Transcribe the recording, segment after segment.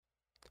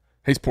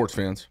Hey, sports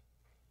fans.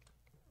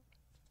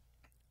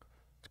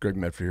 It's Greg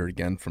Medford here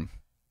again from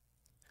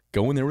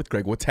Going There with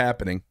Greg. What's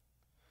happening?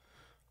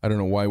 I don't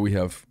know why we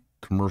have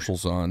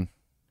commercials on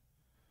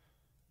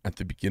at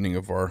the beginning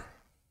of our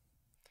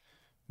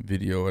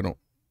video. I don't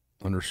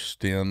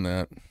understand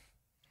that.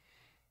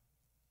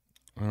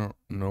 I don't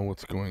know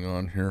what's going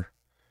on here.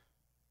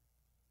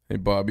 Hey,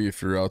 Bobby,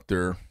 if you're out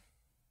there,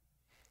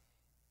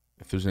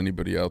 if there's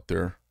anybody out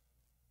there,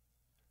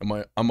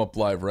 I'm up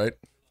live, right?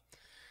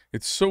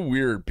 It's so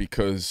weird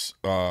because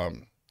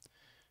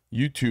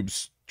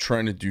YouTube's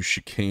trying to do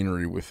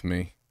chicanery with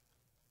me.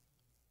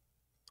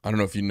 I don't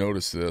know if you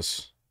noticed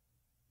this.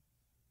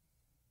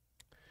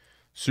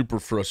 Super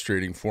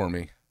frustrating for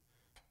me.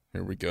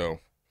 Here we go.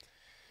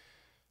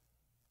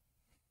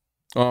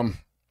 I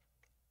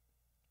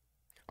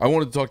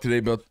wanted to talk today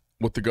about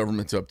what the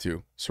government's up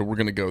to, so we're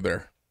going to go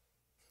there.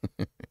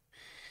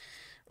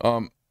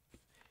 The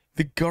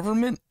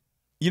government,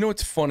 you know,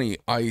 it's funny.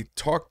 I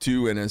talk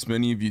to, and as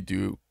many of you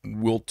do,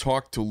 we'll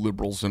talk to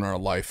liberals in our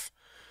life.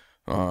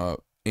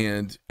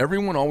 And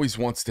everyone always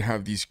wants to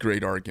have these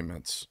great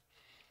arguments.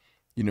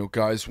 You know,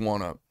 guys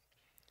want to,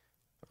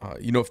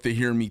 if they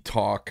hear me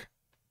talk,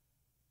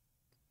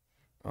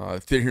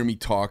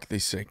 they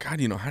say,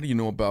 God, how do you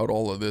know about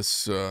all of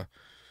this,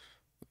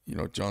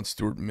 John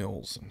Stuart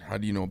Mills, and how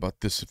do you know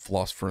about this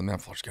philosopher and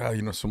that philosopher?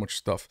 God, so much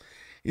stuff.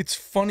 It's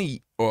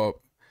funny.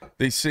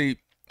 They say,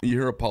 you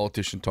hear a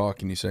politician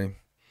talk and you say,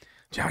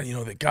 John,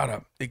 they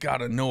gotta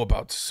know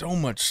about so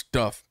much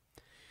stuff.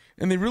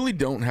 And they really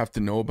don't have to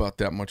know about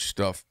that much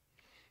stuff.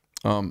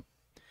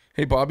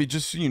 Hey, Bobby,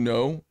 just so you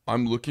know,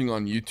 I'm looking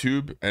on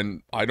YouTube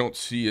and I don't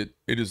see it.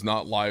 It is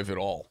not live at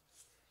all.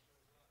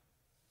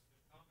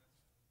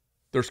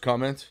 There's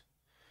comments.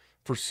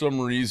 For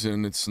some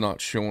reason, it's not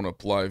showing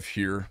up live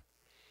here.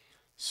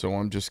 So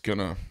I'm just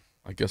gonna,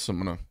 I'm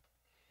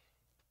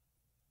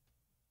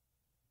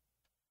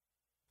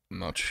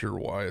not sure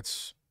why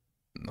it's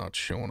not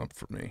showing up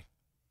for me.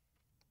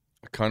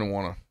 I kind of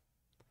want to.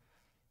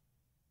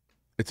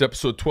 It's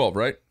episode 12,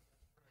 right?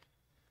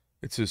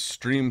 It says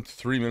streamed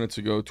 3 minutes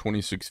ago,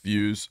 26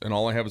 views, and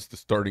all I have is the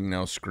starting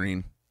now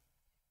screen.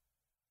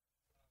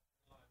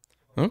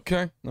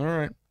 Okay, all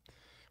right.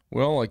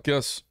 Well, I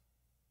guess.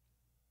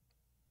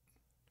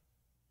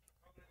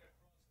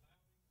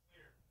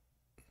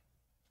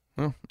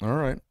 Oh, all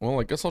right.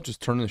 Well, I guess I'll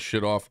just turn this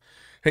shit off.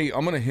 Hey,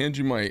 I'm going to hand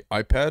you my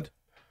iPad.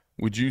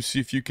 Would you see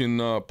if you can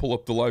pull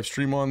up the live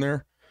stream on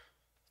there?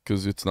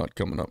 Because it's not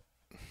coming up.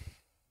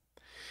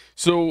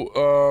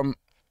 So,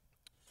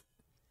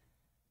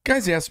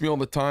 guys ask me all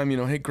the time,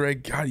 hey,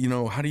 Greg, God,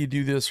 how do you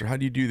do this or how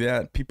do you do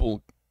that?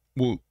 People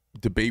will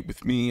debate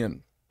with me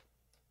and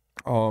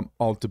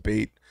I'll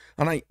debate.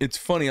 And it's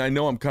funny, I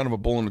know I'm kind of a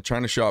bull in a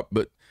china shop,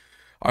 but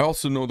I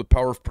also know the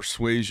power of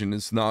persuasion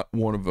is not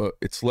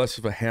it's less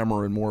of a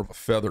hammer and more of a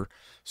feather.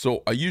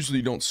 So I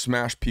usually don't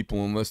smash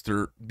people unless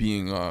they're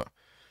being,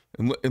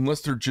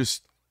 unless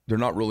they're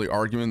not really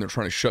arguing, they're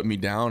trying to shut me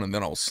down, and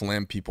then I'll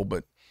slam people.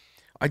 But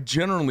I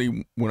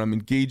generally, when I'm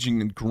engaging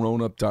in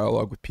grown-up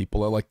dialogue with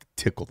people, I like to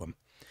tickle them.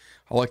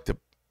 I like to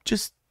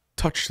just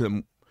touch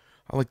them.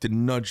 I like to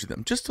nudge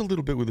them just a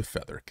little bit with a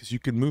feather, because you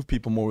can move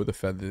people more with a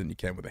feather than you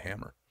can with a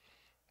hammer.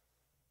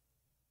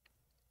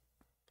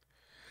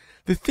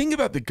 The thing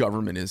about the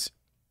government is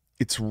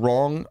it's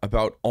wrong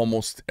about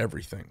almost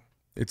everything.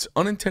 It's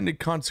unintended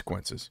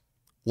consequences,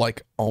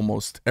 like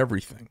almost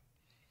everything.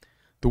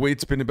 The way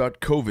it's been about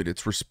COVID,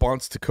 its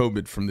response to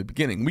COVID from the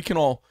beginning. We can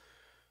all,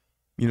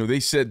 they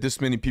said this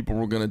many people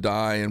were going to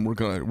die and we're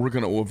going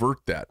to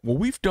avert that. Well,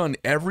 we've done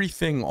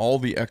everything all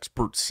the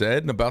experts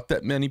said, and about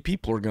that many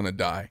people are going to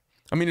die.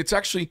 I mean, it's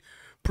actually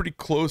pretty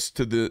close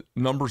to the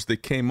numbers they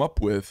came up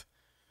with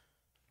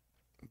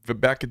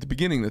back at the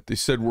beginning that they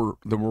said were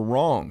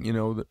wrong.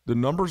 The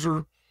numbers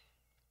are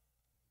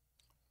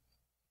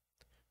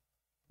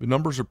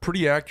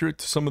pretty accurate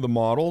to some of the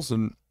models,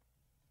 and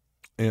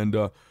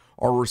our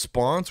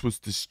response was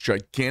this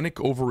gigantic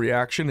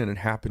overreaction, and it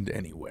happened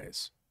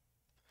anyways.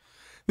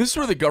 This is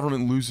where the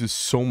government loses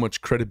so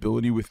much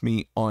credibility with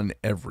me on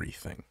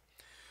everything.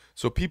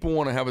 So people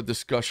want to have a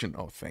discussion.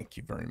 Oh, thank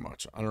you very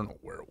much. I don't know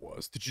where it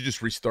was. Did you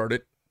just restart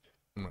it?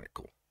 All right,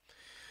 cool.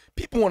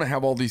 People want to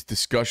have all these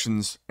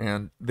discussions,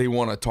 and they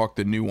want to talk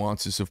the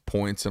nuances of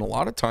points. And a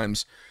lot of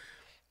times,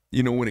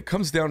 when it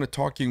comes down to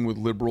talking with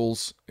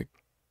liberals,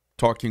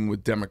 talking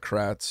with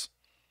Democrats,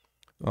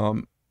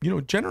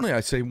 generally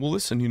I say, well,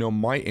 listen,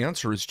 my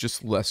answer is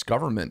just less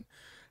government,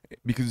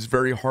 because it's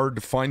very hard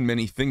to find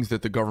many things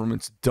that the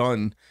government's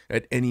done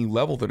at any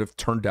level that have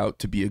turned out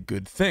to be a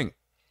good thing.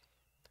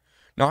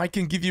 Now, I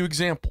can give you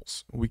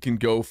examples. We can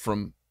go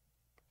from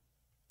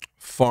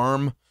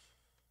farm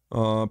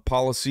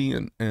policy,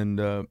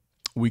 and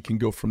we can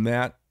go from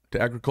that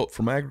to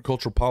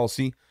agricultural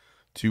policy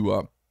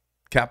to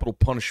capital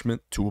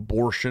punishment, to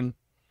abortion,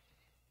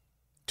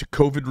 to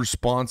COVID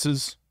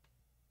responses,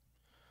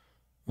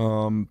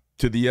 to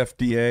the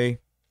FDA.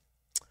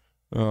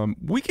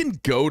 We can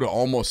go to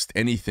almost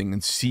anything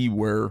and see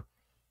where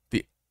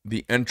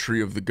the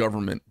entry of the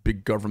government,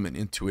 big government,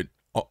 into it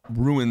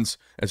ruins,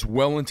 as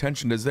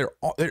well-intentioned as they're.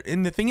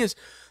 And the thing is,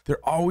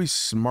 they're always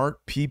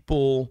smart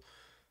people.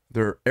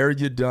 They're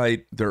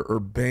erudite. They're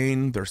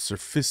urbane. They're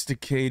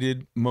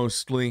sophisticated,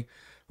 mostly.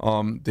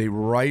 They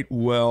write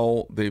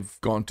well. They've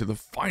gone to the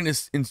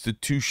finest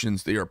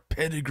institutions. They are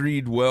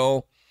pedigreed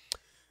well.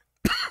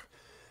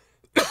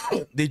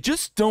 They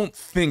just don't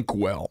think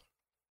well.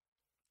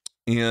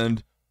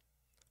 And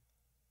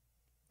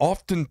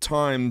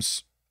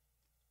oftentimes,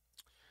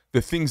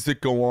 the things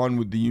that go on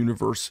with the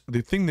universe,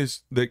 the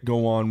things that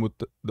go on with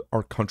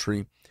our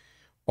country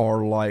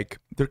are like,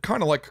 they're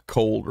kind of like a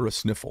cold or a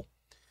sniffle.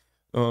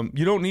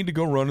 You don't need to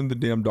go running the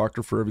damn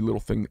doctor for every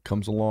little thing that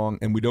comes along,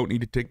 and we don't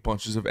need to take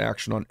bunches of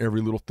action on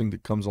every little thing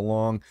that comes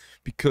along,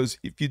 because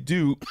if you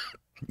do,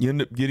 you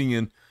end up getting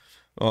in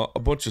a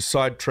bunch of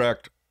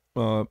sidetracked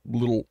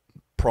little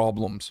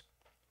problems.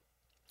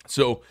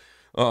 So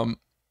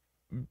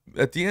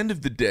at the end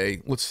of the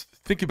day, let's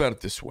think about it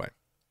this way.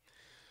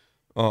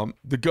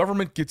 The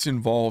government gets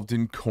involved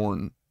in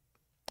corn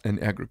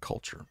and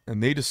agriculture,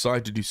 and they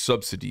decide to do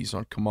subsidies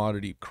on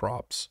commodity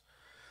crops.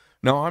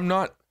 Now, I'm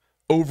not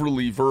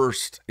overly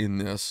versed in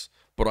this,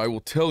 but I will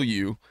tell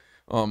you,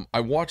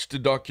 I watched a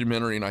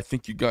documentary, and I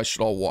think you guys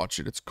should all watch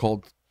it. It's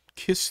called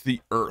Kiss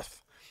the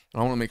Earth. I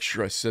want to make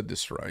sure I said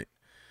this right.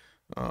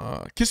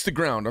 Kiss the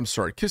Ground. I'm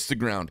sorry, Kiss the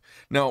Ground.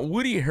 Now,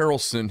 Woody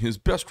Harrelson, his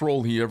best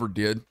role he ever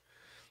did,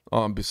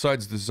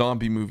 besides the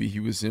zombie movie he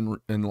was in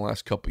the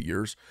last couple of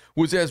years,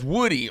 was as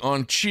Woody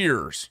on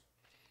Cheers,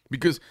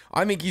 because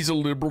I think he's a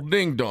liberal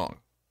ding-dong.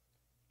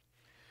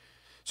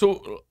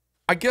 So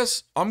I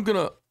guess I'm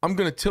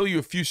gonna tell you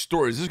a few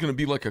stories. This is gonna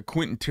be like a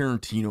Quentin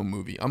Tarantino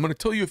movie. I'm gonna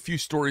tell you a few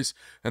stories,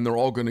 and they're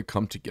all gonna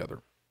come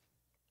together.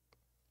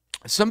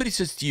 Somebody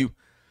says to you,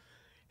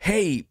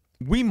 "Hey,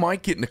 we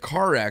might get in a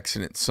car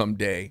accident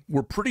someday.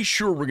 We're pretty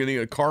sure we're gonna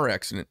get a car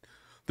accident.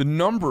 The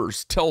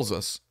numbers tells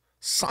us,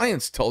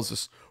 science tells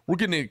us, we're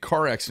getting in a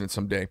car accident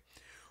someday.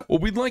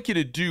 What we'd like you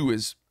to do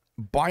is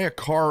buy a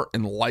car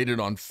and light it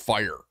on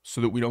fire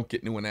so that we don't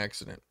get into an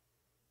accident."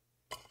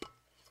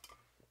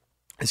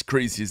 As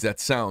crazy as that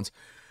sounds,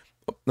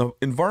 now,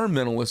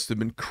 environmentalists have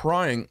been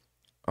crying.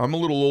 I'm a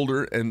little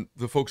older, and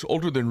the folks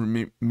older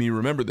than me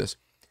remember this.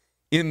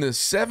 In the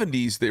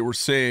 70s, they were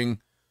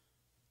saying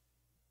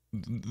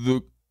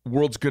the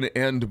world's going to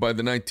end by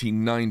the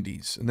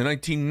 1990s. In the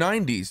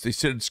 1990s, they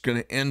said it's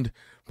going to end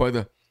by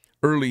the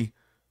early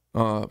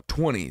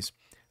 20s.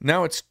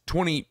 Now it's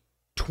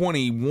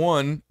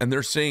 2021, and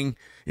they're saying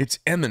it's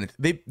imminent.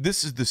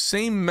 This is the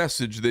same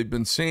message they've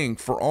been saying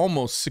for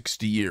almost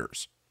 60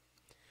 years.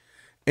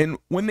 And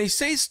when they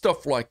say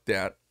stuff like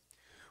that,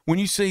 when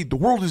you say the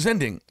world is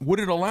ending,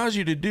 what it allows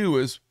you to do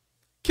is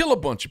kill a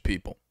bunch of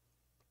people.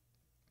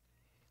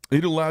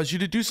 It allows you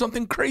to do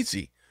something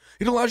crazy.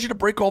 It allows you to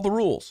break all the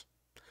rules.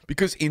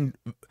 Because in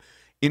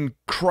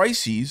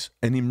crises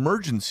and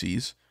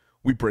emergencies,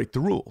 we break the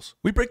rules.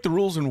 We break the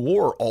rules in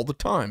war all the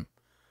time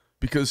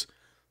because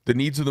the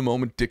needs of the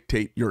moment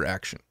dictate your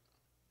action.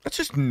 That's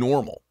just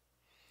normal.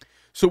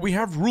 So we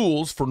have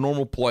rules for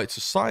normal, polite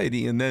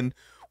society, and then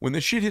when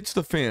the shit hits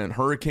the fan,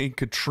 Hurricane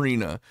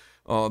Katrina,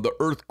 the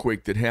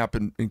earthquake that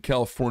happened in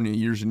California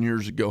years and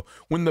years ago,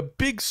 when the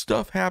big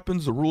stuff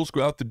happens, the rules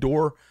go out the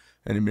door,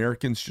 and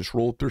Americans just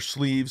roll up their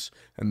sleeves,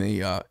 and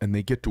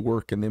they get to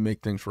work, and they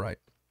make things right.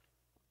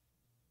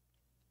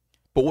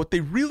 But what they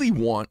really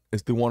want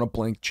is they want a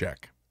blank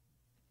check.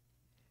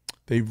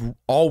 They've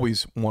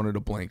always wanted a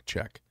blank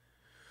check.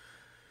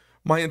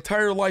 My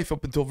entire life,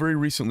 up until very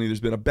recently, there's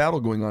been a battle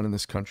going on in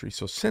this country.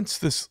 So since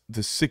the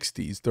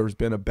 60s, there's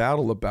been a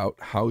battle about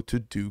how to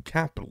do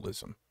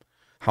capitalism.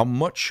 How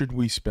much should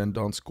we spend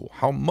on school?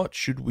 How much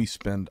should we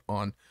spend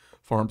on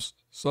farm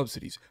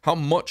subsidies? How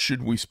much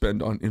should we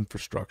spend on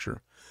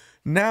infrastructure?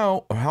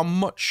 Now, how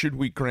much should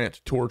we grant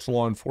towards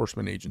law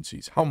enforcement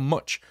agencies? How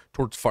much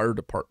towards fire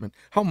department?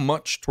 How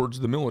much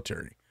towards the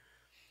military?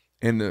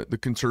 And the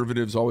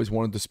conservatives always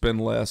wanted to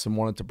spend less and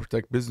wanted to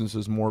protect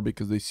businesses more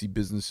because they see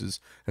businesses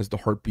as the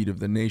heartbeat of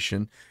the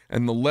nation.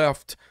 And the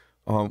left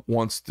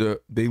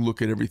they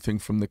look at everything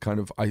from the kind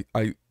of,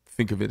 I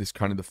think of it as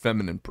kind of the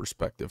feminine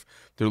perspective.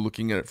 They're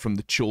looking at it from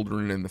the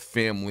children and the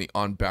family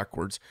on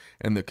backwards.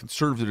 And the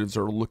conservatives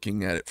are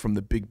looking at it from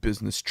the big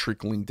business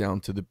trickling down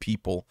to the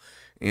people.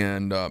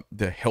 And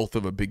the health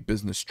of a big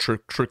business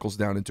trickles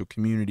down into a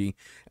community.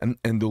 And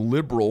the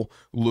liberal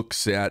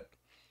looks at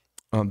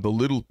the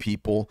little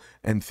people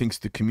and thinks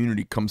the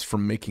community comes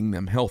from making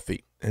them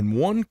healthy. And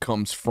one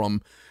comes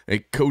from a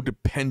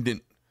codependent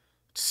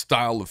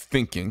style of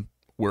thinking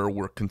where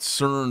we're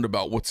concerned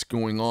about what's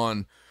going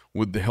on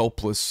with the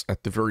helpless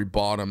at the very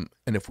bottom.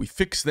 And if we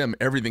fix them,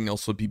 everything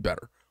else will be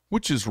better,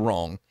 which is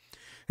wrong.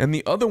 And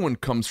the other one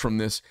comes from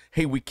this,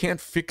 hey, we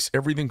can't fix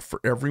everything for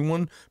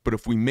everyone, but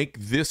if we make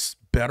this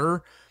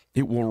better,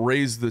 it will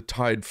raise the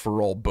tide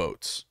for all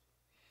boats.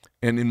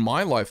 And in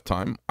my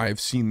lifetime, I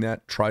have seen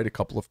that tried a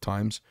couple of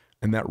times,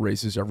 and that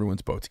raises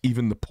everyone's boats,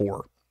 even the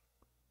poor.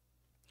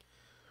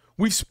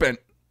 We've spent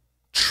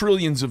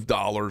trillions of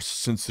dollars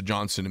since the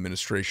Johnson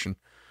administration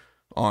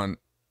on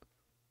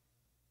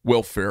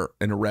welfare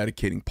and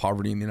eradicating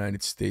poverty in the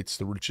United States,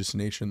 the richest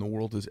nation the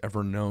world has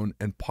ever known.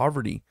 And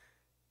poverty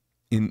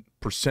in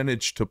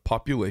percentage to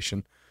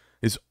population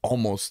is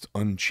almost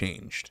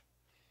unchanged.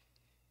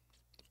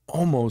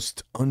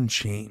 Almost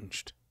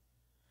unchanged.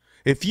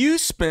 If you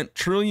spent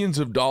trillions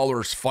of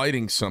dollars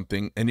fighting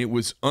something and it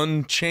was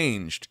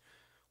unchanged,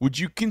 would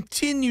you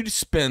continue to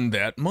spend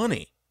that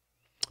money?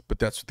 But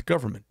that's what the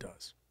government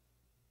does.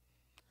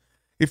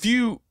 If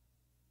you,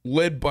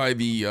 led by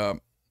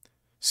the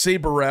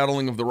saber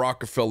rattling of the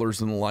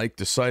Rockefellers and the like,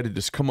 decided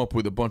to come up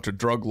with a bunch of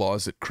drug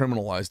laws that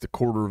criminalized a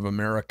quarter of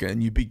America,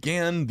 and you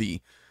began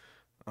the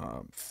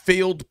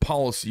failed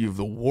policy of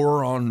the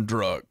war on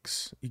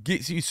drugs.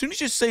 See, as soon as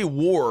you say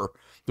war,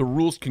 the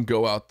rules can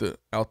go out the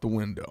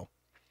window.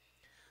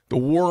 The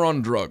war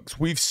on drugs.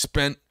 We've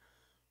spent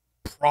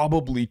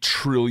probably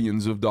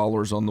trillions of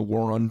dollars on the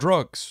war on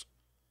drugs.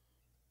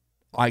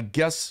 I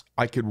guess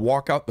I could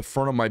walk out the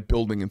front of my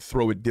building and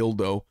throw a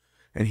dildo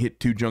and hit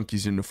 2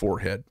 junkies in the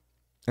forehead.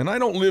 And I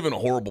don't live in a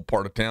horrible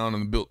part of town,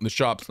 and the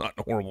shop's not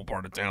in a horrible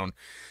part of town.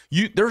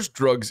 There's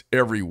drugs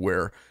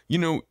everywhere.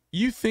 You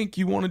think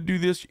you want to do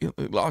this?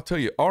 I'll tell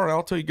you. All right,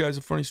 I'll tell you guys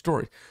a funny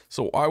story.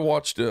 So I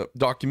watched a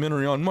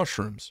documentary on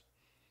mushrooms,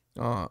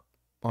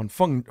 on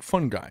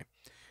fungi.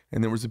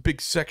 And there was a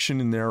big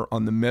section in there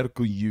on the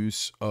medical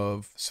use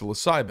of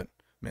psilocybin,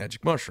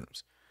 magic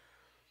mushrooms.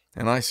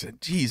 And I said,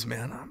 geez,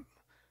 man,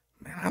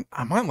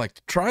 I might like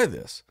to try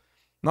this.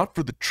 Not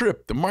for the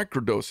trip, the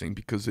microdosing,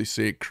 because they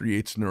say it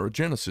creates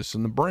neurogenesis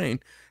in the brain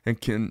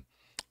and can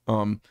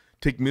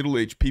take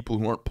middle-aged people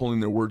who aren't pulling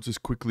their words as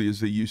quickly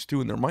as they used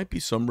to, and there might be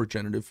some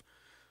regenerative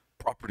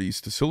properties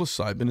to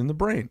psilocybin in the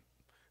brain. And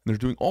they're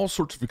doing all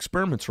sorts of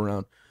experiments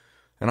around.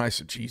 And I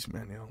said, geez,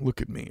 man,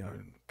 look at me. I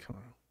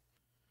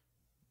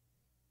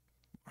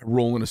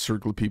roll in a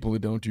circle of people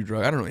that don't do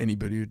drugs. I don't know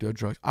anybody who does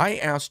drugs. I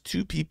asked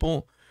 2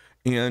 people,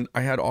 and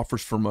I had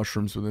offers for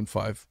mushrooms within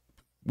 5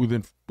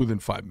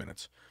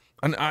 minutes.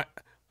 And I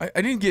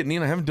didn't get any,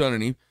 and I haven't done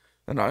any.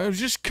 And I was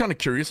just kind of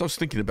curious. I was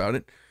thinking about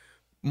it.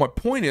 My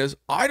point is,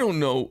 I don't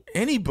know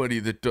anybody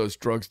that does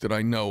drugs that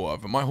I know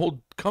of. And my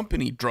whole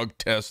company drug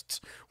tests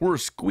were a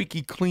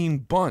squeaky clean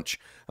bunch.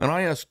 And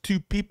I asked 2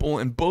 people,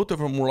 and both of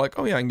them were like,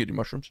 oh, yeah, I can get you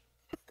mushrooms.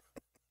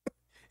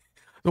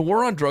 The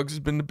war on drugs has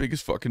been the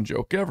biggest fucking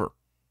joke ever.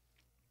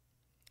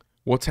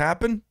 What's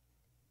happened?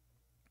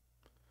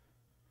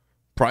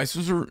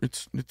 Prices are,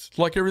 it's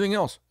like everything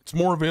else. It's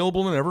more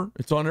available than ever.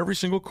 It's on every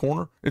single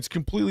corner. It's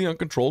completely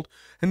uncontrolled.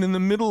 And in the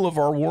middle of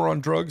our war on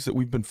drugs that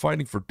we've been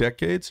fighting for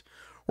decades,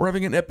 we're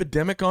having an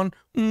epidemic on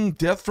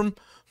death from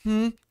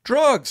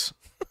drugs.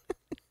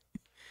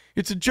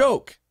 It's a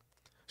joke.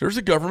 There's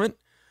a government.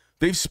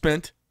 They've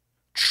spent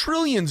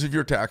trillions of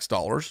your tax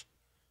dollars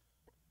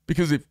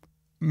because they've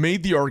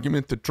made the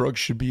argument that drugs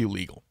should be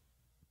illegal.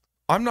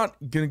 I'm not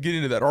going to get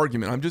into that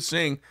argument. I'm just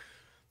saying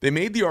they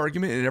made the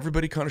argument and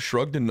everybody kind of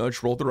shrugged and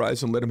nudged, rolled their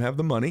eyes and let them have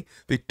the money.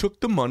 They took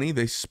the money,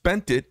 they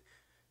spent it,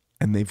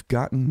 and they've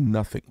gotten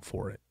nothing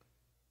for it.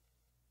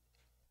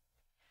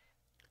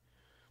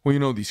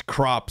 Well, these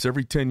crops,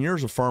 every 10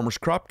 years a farmer's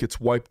crop gets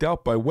wiped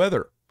out by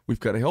weather. We've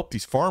got to help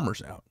these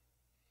farmers out.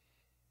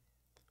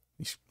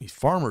 These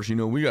farmers,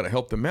 we got to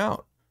help them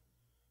out.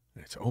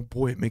 And it's, oh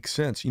boy, it makes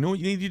sense. You know what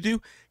you need to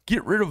do?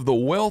 Get rid of the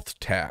wealth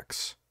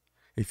tax.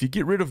 If you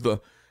get rid of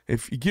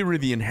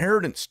the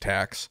inheritance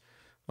tax,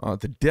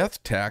 the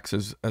death tax,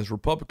 as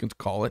Republicans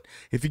call it,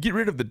 if you get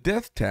rid of the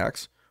death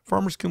tax,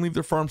 farmers can leave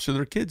their farms to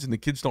their kids, and the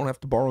kids don't have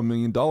to borrow $1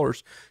 million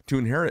to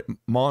inherit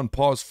Ma and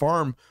Pa's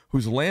farm,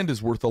 whose land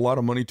is worth a lot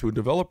of money to a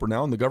developer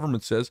now, and the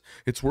government says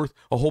it's worth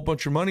a whole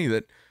bunch of money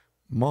that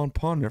Ma and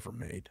Pa never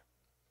made.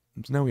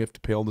 So now we have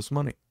to pay all this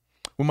money.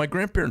 When my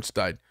grandparents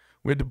died,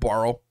 we had to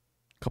borrow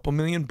a couple $1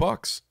 million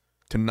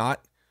to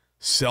not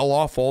sell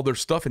off all their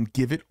stuff and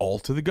give it all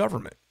to the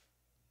government.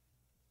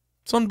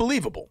 It's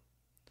unbelievable.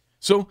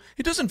 So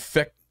it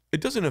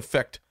doesn't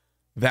affect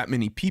that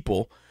many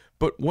people,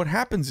 but what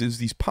happens is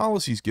these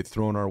policies get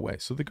thrown our way.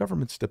 So the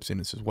government steps in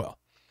and says, well,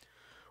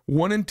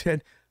 1 in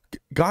 10,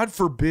 God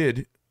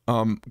forbid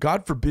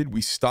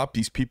we stop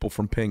these people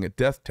from paying a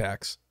death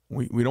tax.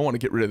 We don't want to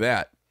get rid of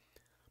that.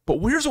 But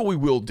here's what we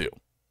will do.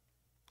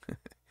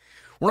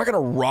 We're not going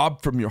to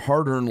rob from your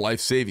hard-earned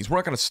life savings. We're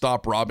not going to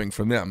stop robbing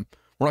from them.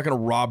 We're not going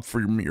to rob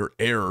from your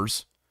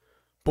heirs.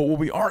 But what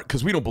we are,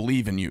 because we don't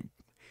believe in you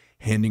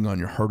handing on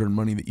your hard-earned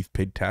money that you've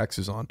paid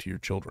taxes on to your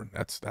children.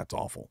 That's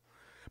awful.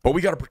 But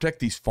we got to protect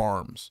these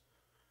farms.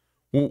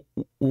 Well,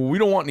 we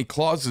don't want any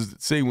clauses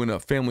that say when a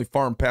family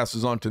farm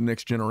passes on to the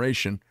next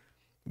generation,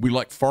 we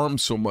like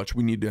farms so much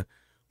we need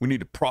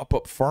to prop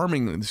up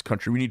farming in this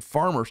country. We need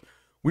farmers.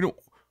 We don't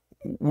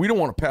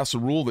want to pass a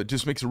rule that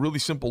just makes a really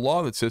simple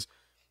law that says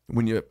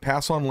when you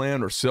pass on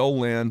land or sell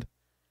land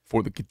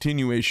for the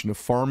continuation of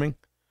farming,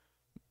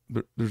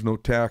 there's no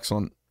tax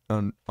on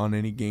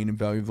any gain in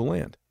value of the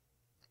land.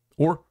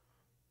 Or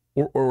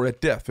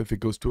at death if it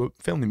goes to a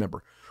family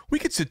member. We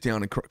could sit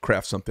down and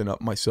craft something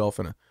up, myself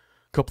and a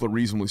couple of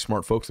reasonably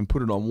smart folks, and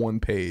put it on one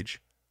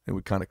page, and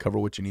we kind of cover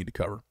what you need to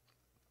cover.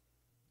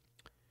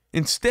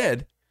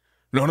 Instead,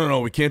 No,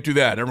 we can't do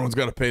that. Everyone's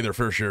got to pay their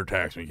fair share of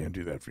tax. We can't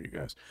do that for you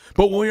guys.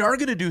 But what we are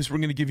going to do is we're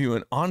going to give you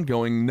an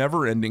ongoing,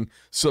 never-ending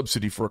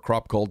subsidy for a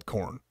crop called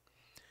corn.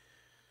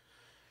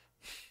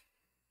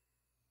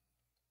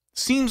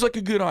 Seems like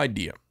a good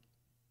idea.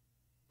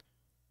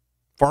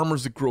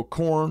 Farmers that grow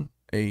corn,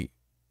 a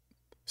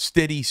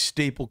steady,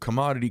 staple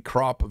commodity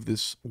crop of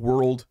this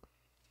world,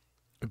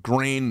 a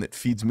grain that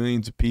feeds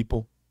millions of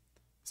people.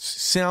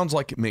 Sounds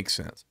like it makes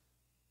sense.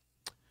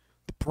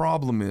 The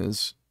problem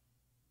is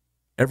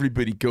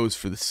everybody goes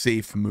for the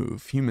safe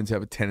move. Humans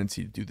have a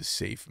tendency to do the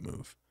safe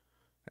move.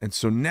 And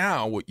so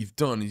now what you've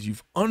done is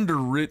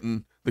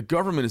the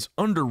government has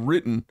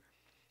underwritten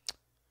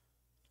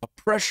a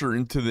pressure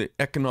into the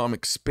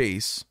economic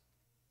space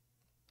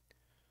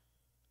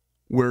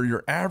where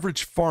your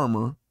average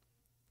farmer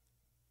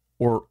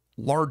or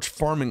large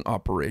farming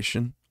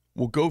operation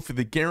will go for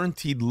the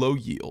guaranteed low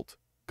yield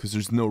because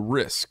there's no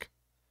risk,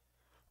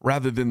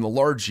 rather than the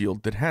large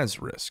yield that has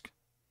risk.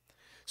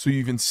 So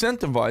you've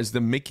incentivized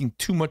them making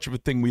too much of a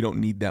thing we don't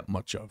need that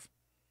much of.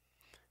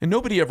 And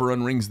nobody ever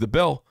unrings the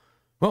bell.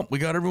 Well, we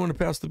got everyone to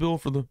pass the bill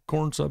for the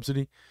corn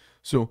subsidy.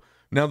 So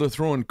now they're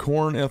throwing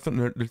corn,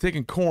 they're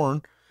taking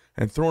corn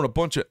and throwing a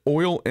bunch of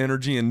oil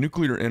energy and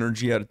nuclear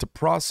energy at it to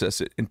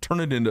process it and turn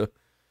it into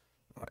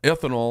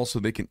ethanol so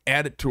they can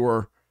add it to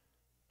our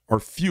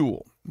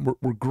fuel.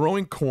 We're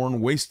growing corn,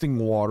 wasting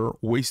water,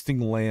 wasting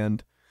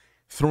land,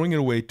 throwing it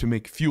away to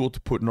make fuel to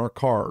put in our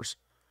cars,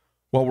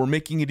 while we're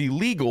making it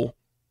illegal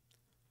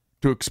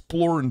to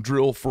explore and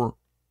drill for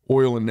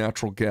oil and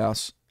natural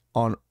gas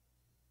on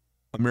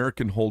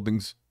American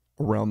holdings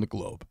around the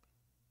globe.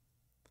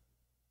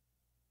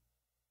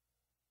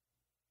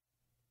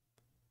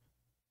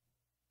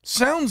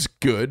 Sounds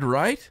good,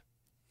 right?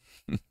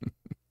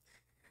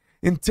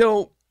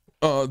 Until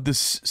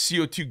this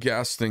CO2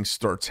 gas thing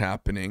starts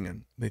happening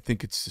and they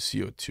think it's the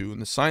CO2,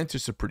 and the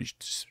scientists are pretty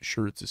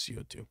sure it's the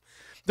CO2.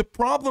 The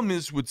problem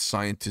is with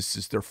scientists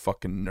is they're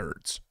fucking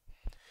nerds.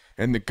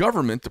 And the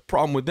government, the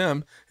problem with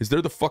them is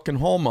they're the fucking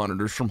hall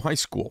monitors from high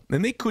school,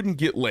 and they couldn't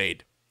get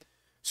laid.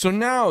 So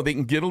now they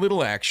can get a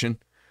little action,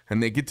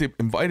 and they get to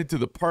invited to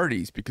the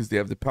parties because they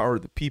have the power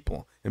of the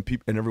people, and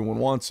everyone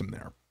wants them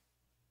there.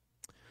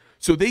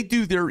 So they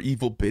do their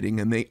evil bidding,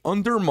 and they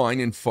undermine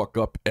and fuck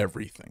up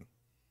everything.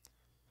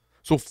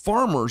 So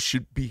farmers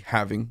should be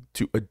having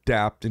to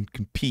adapt and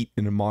compete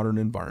in a modern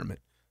environment,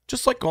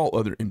 just like all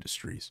other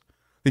industries.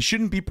 They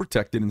shouldn't be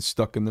protected and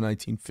stuck in the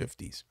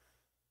 1950s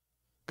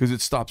because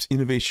it stops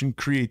innovation,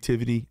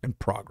 creativity, and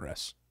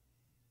progress.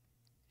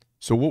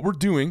 So what we're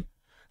doing,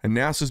 and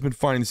NASA's been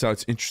finding this out,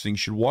 it's interesting. You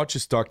should watch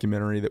this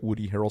documentary that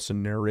Woody Harrelson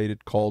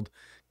narrated called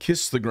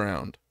Kiss the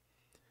Ground.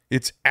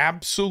 It's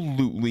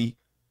absolutely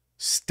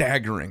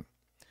staggering.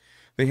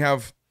 They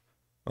have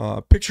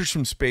pictures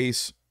from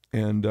space,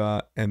 and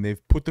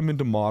they've put them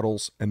into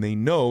models, and they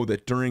know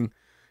that during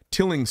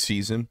tilling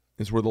season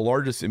is where the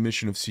largest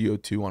emission of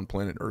CO2 on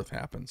planet Earth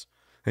happens.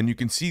 And you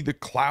can see the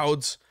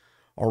clouds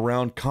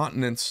around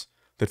continents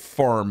that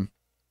farm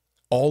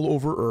all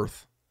over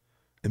Earth,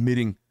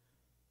 emitting,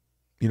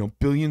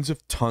 billions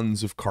of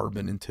tons of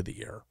carbon into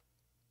the air.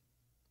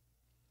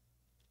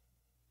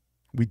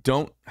 We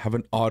don't have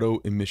an auto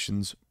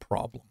emissions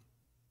problem.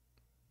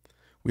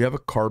 We have a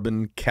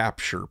carbon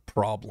capture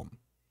problem,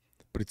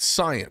 but it's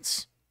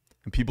science,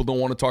 and people don't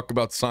want to talk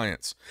about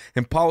science.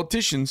 And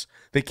politicians,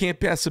 they can't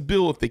pass a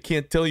bill if they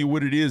can't tell you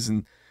what it is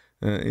in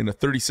a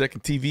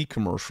 30-second TV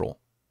commercial.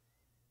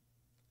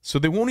 So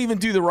they won't even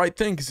do the right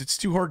thing because it's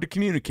too hard to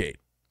communicate.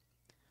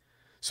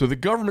 So the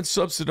government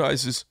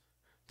subsidizes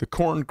the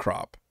corn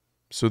crop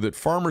so that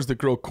farmers that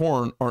grow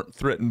corn aren't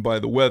threatened by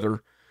the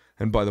weather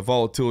and by the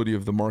volatility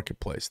of the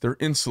marketplace. They're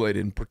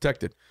insulated and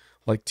protected,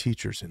 like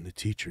teachers in the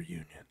teacher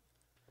union.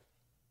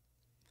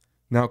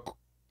 Now,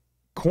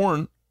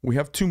 corn, we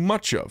have too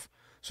much of,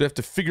 so they have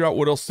to figure out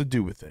what else to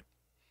do with it.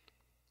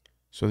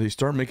 So they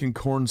start making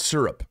corn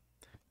syrup.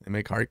 They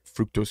make high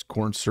fructose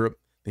corn syrup.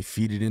 They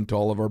feed it into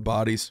all of our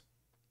bodies.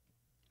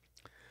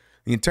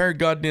 The entire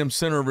goddamn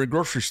center of a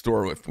grocery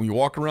store, when you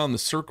walk around the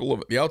circle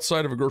of the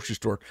outside of a grocery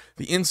store,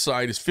 the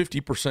inside is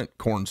 50%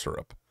 corn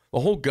syrup.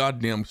 The whole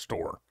goddamn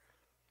store.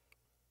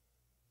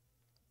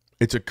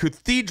 It's a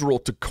cathedral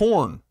to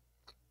corn,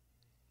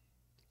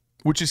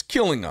 which is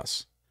killing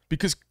us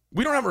because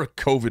we don't have a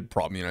COVID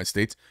problem in the United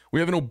States. We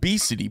have an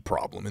obesity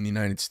problem in the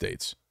United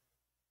States.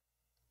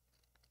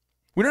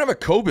 We don't have a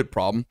COVID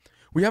problem.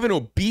 We have an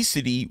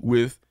obesity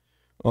with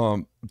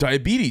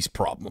diabetes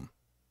problem.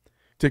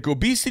 Take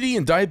obesity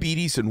and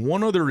diabetes and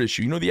one other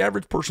issue. The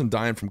average person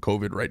dying from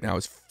COVID right now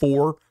is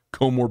 4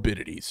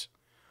 comorbidities.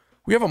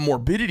 We have a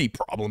morbidity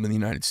problem in the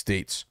United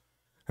States.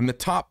 And the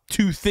top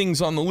 2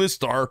 things on the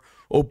list are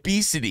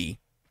obesity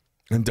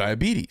and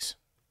diabetes.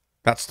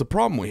 That's the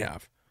problem we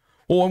have.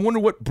 Well, I wonder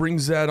what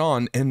brings that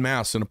on en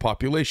masse in a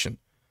population.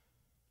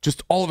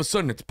 Just all of a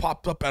sudden, it's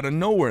popped up out of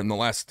nowhere in the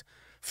last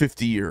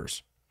 50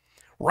 years.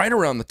 Right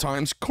around the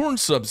times corn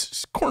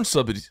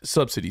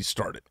subsidies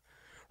started.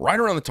 Right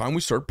around the time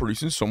we started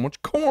producing so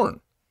much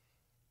corn.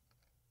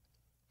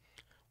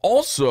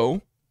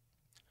 Also,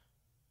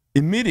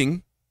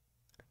 emitting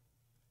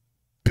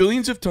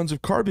billions of tons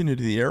of carbon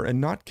into the air and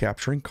not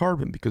capturing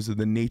carbon because of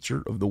the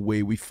nature of the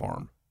way we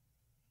farm.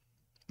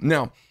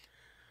 Now,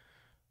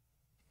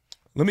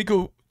 let me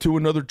go to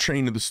another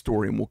train of the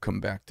story and we'll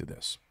come back to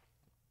this.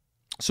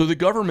 So the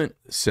government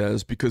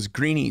says, because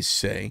greenies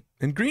say,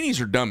 and greenies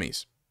are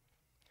dummies.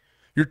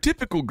 Your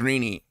typical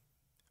greenie,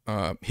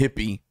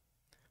 hippie,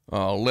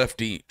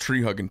 lefty,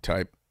 tree-hugging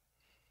type,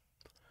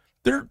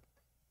 they're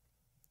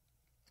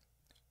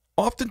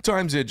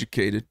oftentimes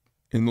educated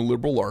in the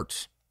liberal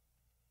arts.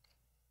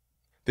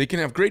 They can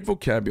have great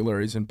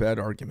vocabularies and bad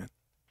argument.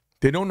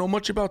 They don't know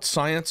much about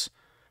science,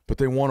 but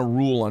they want to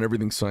rule on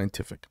everything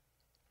scientific.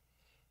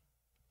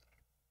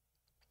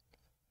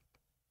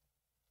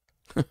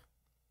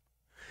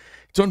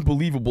 It's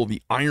unbelievable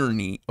the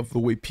irony of the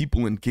way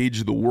people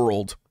engage the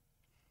world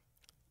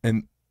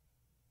and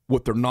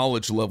what their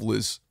knowledge level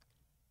is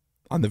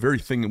on the very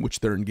thing in which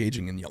they're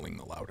engaging and yelling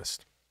the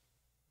loudest.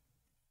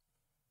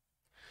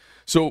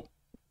 So,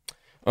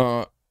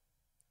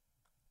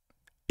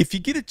 if you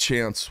get a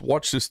chance,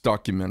 watch this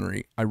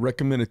documentary. I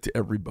recommend it to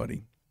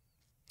everybody.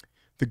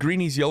 The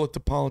greenies yell at the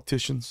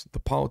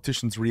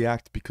politicians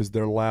react because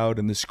they're loud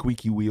and the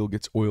squeaky wheel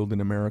gets oiled in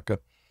America.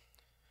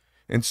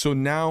 And so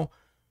now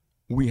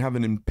we have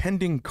an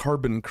impending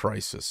carbon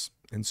crisis,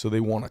 and so they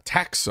want to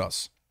tax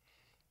us.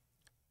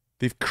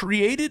 They've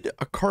created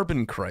a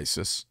carbon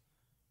crisis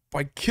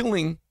by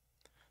killing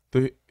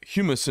the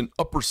humus in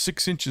upper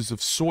 6 inches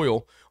of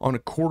soil on a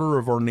quarter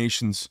of our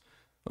nation's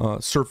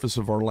surface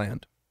of our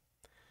land.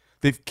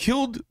 They've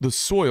killed the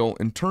soil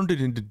and turned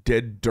it into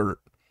dead dirt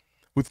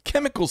with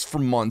chemicals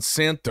from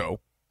Monsanto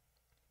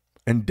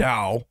and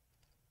Dow,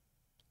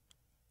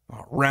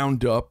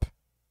 Roundup,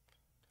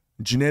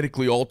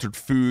 genetically altered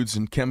foods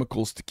and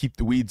chemicals to keep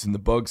the weeds and the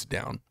bugs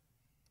down,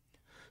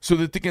 so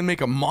that they can make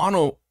a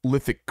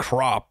monolithic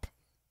crop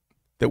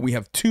that we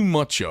have too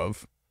much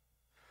of,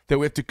 that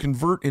we have to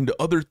convert into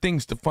other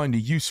things to find a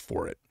use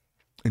for it,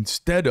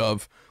 instead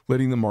of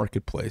letting the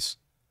marketplace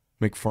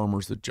make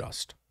farmers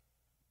adjust.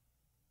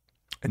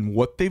 And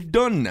what they've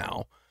done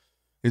now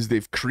is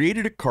they've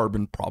created a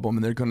carbon problem,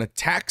 and they're going to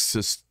tax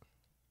us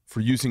for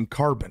using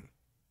carbon,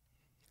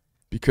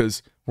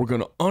 because we're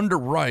going to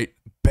underwrite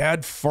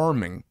bad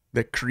farming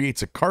that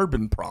creates a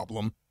carbon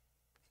problem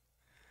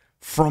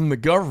from the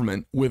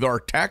government with our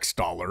tax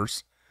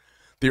dollars.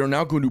 They are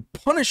now going to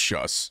punish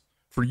us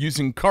for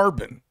using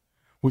carbon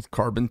with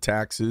carbon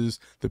taxes,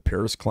 the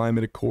Paris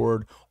Climate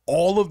Accord.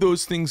 All of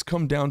those things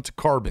come down to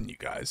carbon, you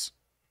guys.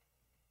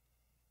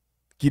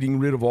 Getting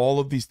rid of all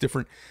of these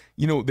different,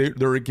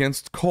 they're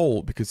against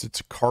coal because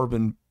it's a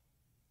carbon,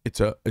 it's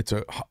a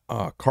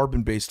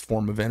carbon-based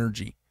form of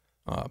energy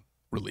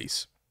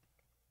release.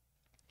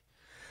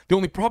 The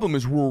only problem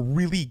is we're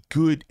really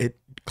good at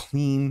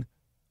clean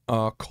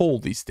coal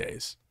these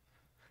days.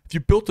 If you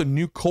built a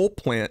new coal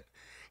plant,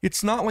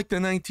 it's not like the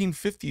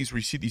 1950s where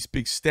you see these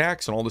big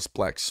stacks and all this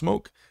black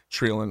smoke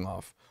trailing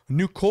off. A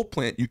new coal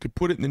plant, you could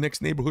put it in the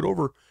next neighborhood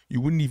over,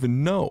 you wouldn't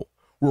even know.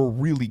 We're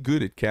really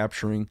good at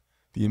capturing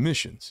the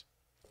emissions.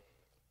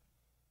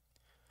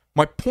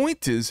 My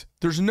point is,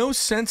 there's no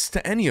sense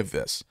to any of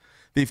this.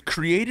 They've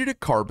created a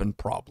carbon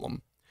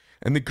problem,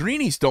 and the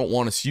greenies don't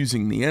want us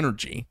using the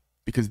energy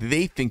because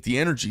they think the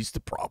energy's the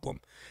problem.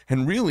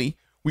 And really,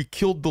 we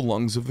killed the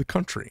lungs of the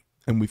country,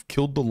 and we've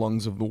killed the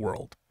lungs of the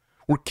world.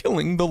 We're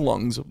killing the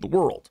lungs of the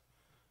world.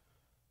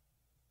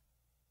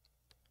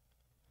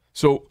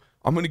 So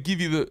I'm going to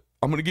give you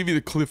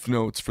the cliff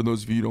notes for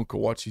those of you who don't go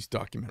watch these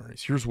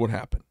documentaries. Here's what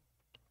happened.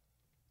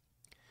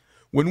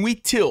 When we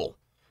till,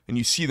 and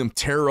you see them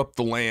tear up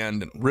the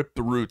land and rip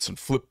the roots and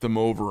flip them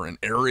over and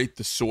aerate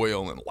the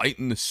soil and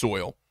lighten the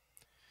soil,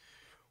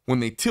 when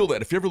they till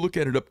that, if you ever look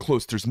at it up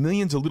close, there's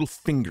millions of little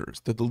fingers,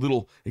 the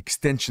little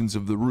extensions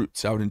of the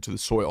roots out into the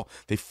soil.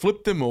 They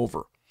flip them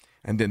over,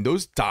 and then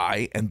those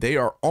die, and they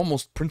are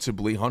almost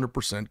principally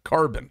 100%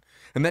 carbon.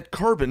 And that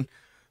carbon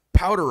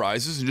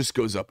powderizes and just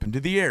goes up into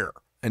the air,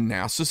 and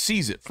NASA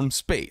sees it from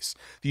space.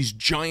 These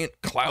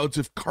giant clouds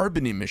of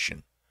carbon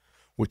emission,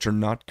 which are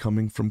not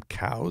coming from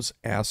cows'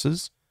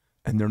 asses,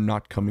 and they're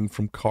not coming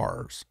from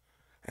cars,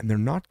 and they're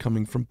not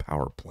coming from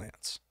power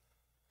plants.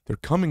 They're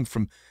coming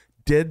from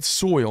dead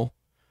soil,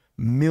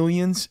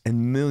 millions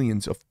and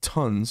millions of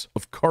tons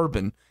of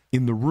carbon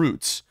in the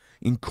roots,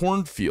 in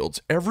cornfields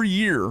every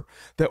year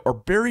that are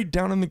buried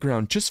down in the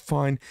ground just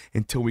fine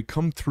until we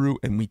come through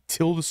and we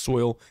till the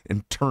soil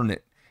and turn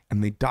it,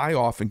 and they die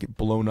off and get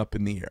blown up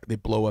in the air. They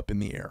blow up in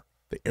the air.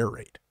 They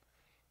aerate.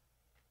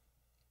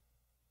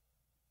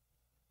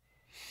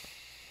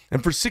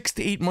 And for 6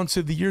 to 8 months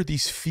of the year,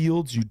 these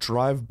fields, you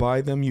drive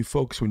by them, you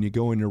folks, when you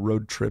go on your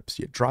road trips,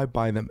 you drive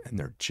by them and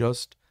they're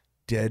just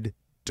dead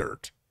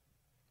dirt.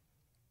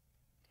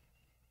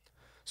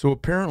 So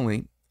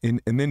apparently,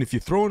 and then if you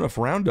throw enough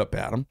Roundup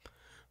at them,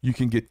 you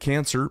can get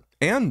cancer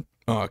and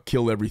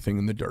kill everything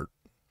in the dirt.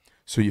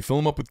 So you fill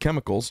them up with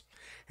chemicals,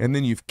 and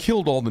then you've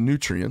killed all the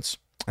nutrients,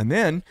 and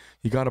then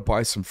you got to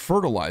buy some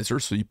fertilizer,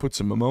 so you put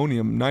some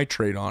ammonium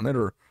nitrate on it,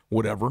 or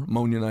whatever,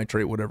 ammonia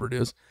nitrate, whatever it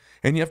is,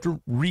 and you have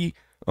to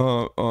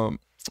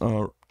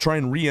try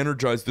and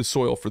re-energize the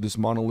soil for this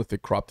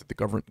monolithic crop that the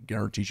government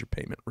guarantees your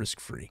payment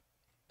risk-free.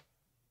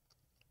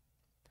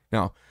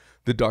 Now,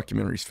 the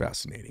documentary is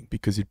fascinating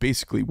because it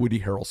basically,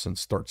 Woody Harrelson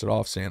starts it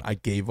off saying, I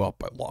gave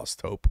up, I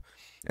lost hope.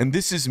 And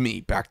this is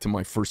me, back to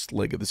my first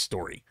leg of the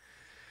story.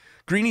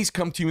 Greenies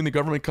come to you and the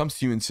government comes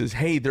to you and says,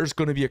 hey, there's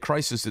going to be a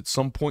crisis at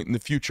some point in the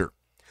future.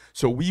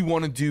 So we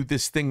want to do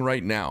this thing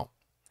right now.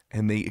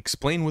 And they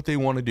explain what they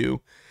want to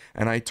do.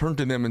 And I turn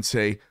to them and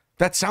say,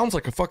 that sounds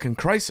like a fucking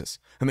crisis.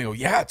 And they go,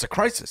 yeah, it's a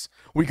crisis.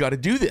 We got to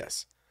do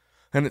this.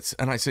 And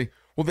I say,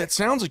 well, that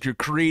sounds like you're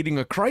creating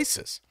a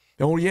crisis.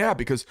 Oh, yeah,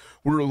 because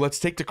let's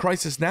take the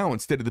crisis now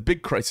instead of the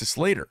big crisis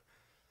later.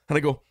 And I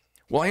go,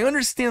 well, I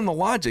understand the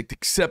logic,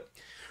 except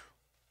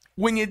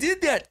when you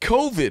did that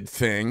COVID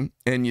thing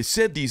and you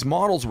said these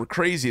models were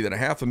crazy, that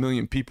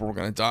 500,000 people were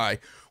going to die,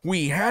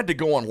 we had to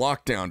go on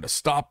lockdown to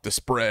stop the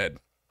spread.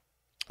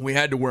 We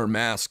had to wear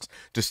masks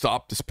to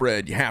stop the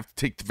spread. You have to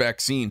take the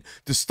vaccine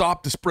to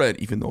stop the spread,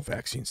 even though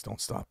vaccines don't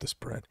stop the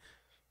spread.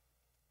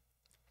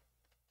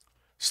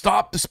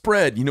 Stop the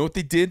spread. You know what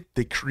they did?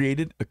 They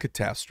created a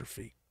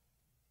catastrophe.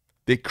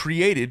 They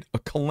created a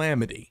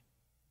calamity.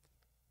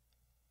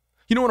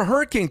 You know, when a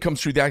hurricane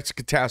comes through, that's a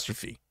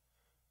catastrophe.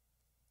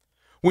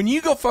 When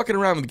you go fucking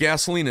around with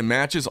gasoline and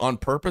matches on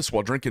purpose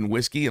while drinking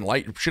whiskey and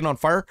light shit on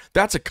fire,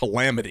 that's a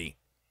calamity.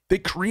 They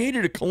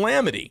created a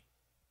calamity.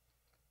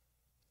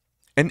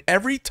 And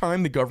every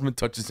time the government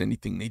touches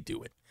anything, they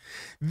do it.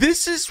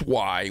 This is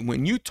why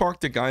when you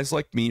talk to guys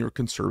like me or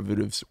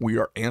conservatives, we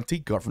are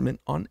anti-government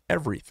on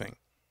everything.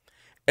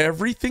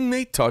 Everything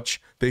they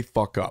touch, they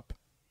fuck up.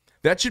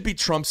 That should be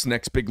Trump's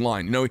next big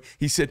line. You know,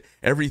 he said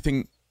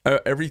everything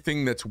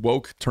that's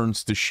woke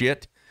turns to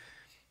shit.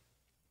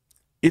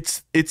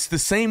 It's the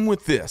same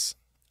with this.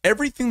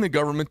 Everything the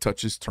government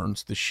touches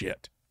turns to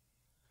shit.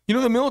 You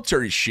know, the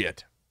military's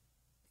shit.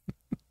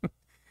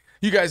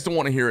 You guys don't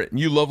want to hear it. And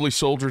you lovely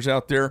soldiers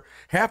out there,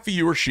 half of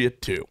you are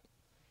shit too.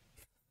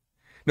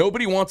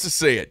 Nobody wants to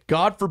say it.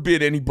 God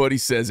forbid anybody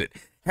says it.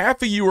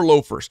 Half of you are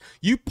loafers.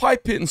 You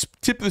pipe hit and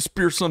tip of the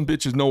spear son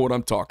bitches know what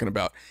I'm talking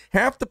about.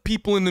 Half the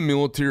people in the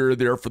military are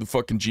there for the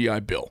fucking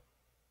GI Bill.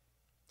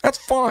 That's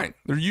fine.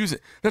 They're using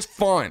it. That's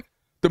fine.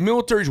 The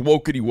military's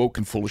wokety woke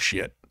and full of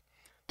shit.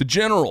 The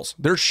generals,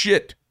 they're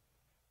shit.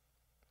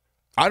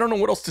 I don't know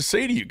what else to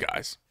say to you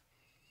guys.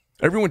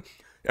 Everyone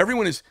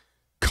is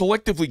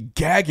collectively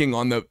gagging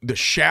on the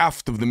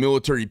shaft of the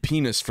military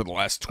penis for the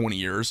last 20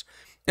 years.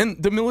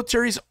 And the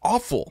military's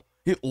awful.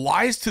 It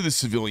lies to the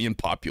civilian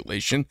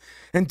population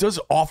and does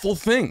awful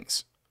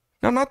things.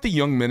 Now, not the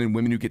young men and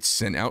women who get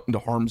sent out into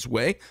harm's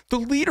way, the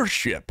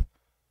leadership.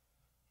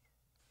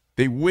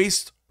 They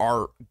waste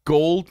our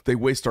gold, they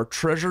waste our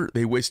treasure,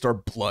 they waste our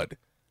blood.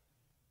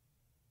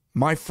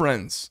 My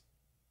friends'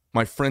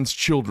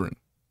 children,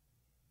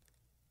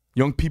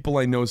 young people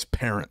I know's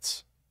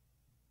parents,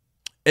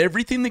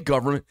 everything the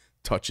government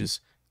touches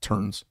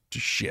turns to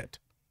shit.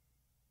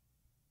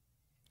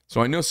 So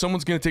I know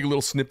someone's going to take a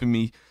little snip of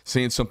me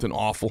saying something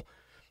awful.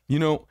 You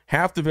know,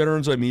 half the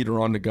veterans I meet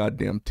are on the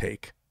goddamn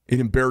take. It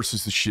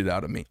embarrasses the shit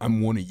out of me. I'm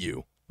one of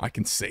you. I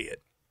can say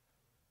it.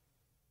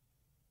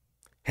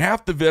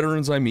 Half the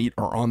veterans I meet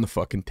are on the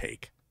fucking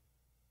take.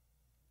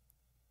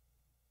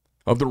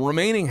 Of the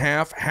remaining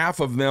half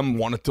of them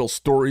want to tell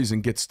stories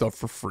and get stuff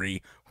for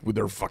free with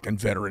their fucking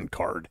veteran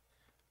card.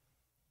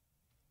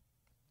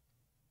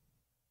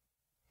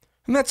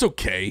 And that's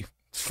okay.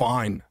 It's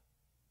fine.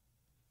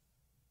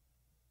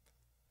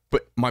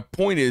 But my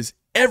point is,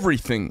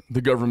 everything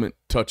the government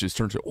touches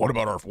turns to, what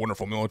about our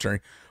wonderful military?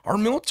 Our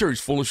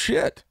military's full of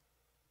shit.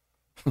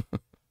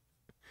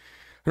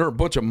 They're a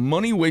bunch of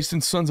money-wasting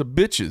sons of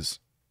bitches.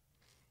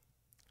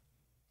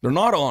 They're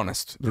not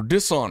honest. They're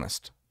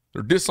dishonest.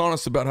 They're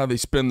dishonest about how they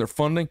spend their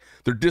funding.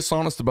 They're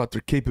dishonest about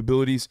their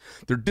capabilities.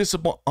 They're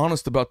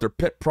dishonest about their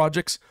pet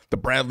projects, the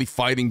Bradley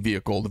fighting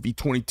vehicle, the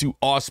V-22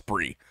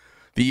 Osprey,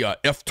 the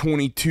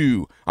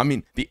F-22,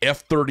 the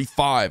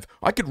F-35.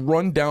 I could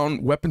run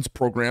down weapons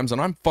programs,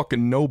 and I'm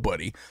fucking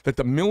nobody, that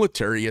the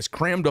military has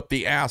crammed up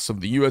the ass of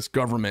the U.S.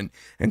 government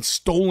and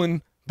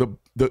stolen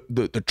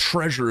the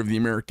treasure of the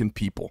American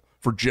people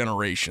for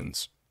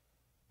generations.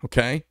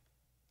 Okay?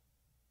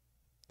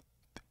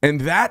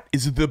 And that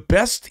is the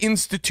best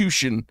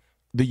institution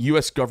the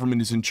U.S.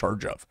 government is in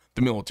charge of,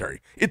 the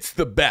military. It's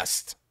the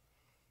best.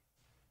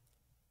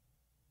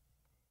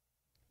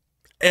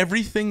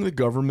 Everything the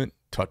government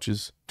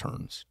touches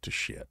turns to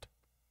shit.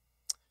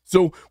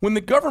 So when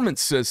the government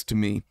says to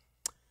me,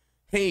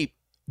 hey,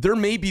 there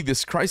may be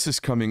this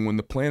crisis coming when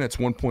the planet's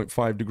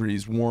 1.5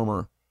 degrees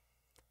warmer.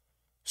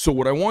 So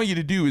what I want you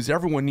to do is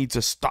everyone needs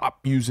to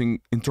stop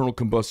using internal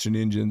combustion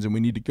engines, and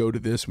we need to go to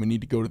this, and we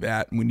need to go to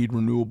that, and we need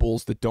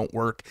renewables that don't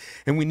work,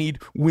 and we need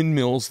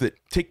windmills that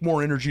take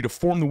more energy to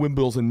form the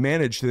windmills and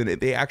manage than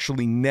they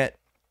actually net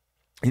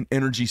in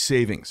energy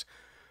savings.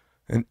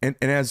 And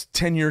as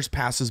 10 years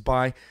passes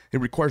by,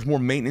 it requires more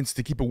maintenance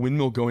to keep a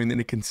windmill going than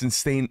it can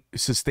sustain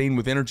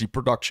with energy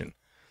production.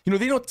 You know,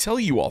 they don't tell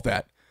you all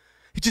that.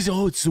 It's just,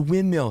 oh, it's a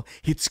windmill.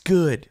 It's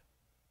good.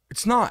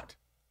 It's not.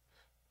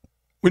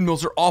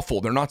 Windmills are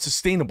awful. They're not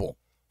sustainable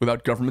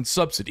without government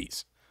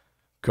subsidies.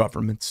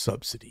 Government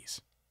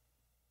subsidies.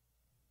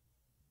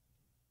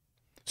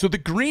 So the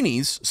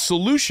Greenies'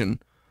 solution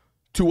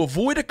to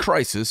avoid a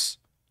crisis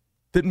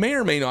that may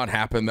or may not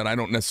happen that I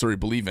don't necessarily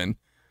believe in,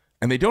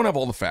 and they don't have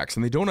all the facts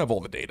and they don't have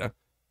all the data,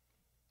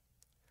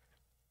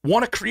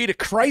 want to create a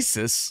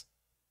crisis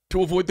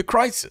to avoid the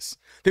crisis.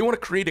 They want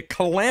to create a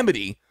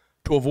calamity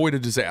to avoid a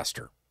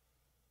disaster,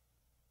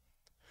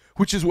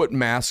 which is what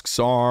masks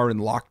are and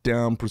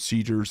lockdown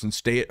procedures and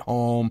stay at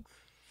home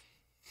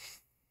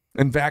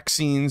and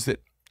vaccines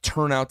that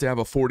turn out to have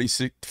a 40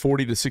 to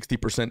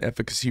 60%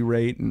 efficacy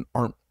rate and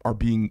are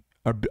being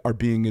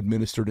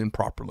administered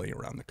improperly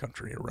around the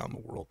country, around the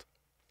world.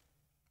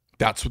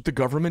 That's what the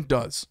government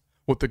does.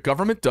 What the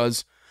government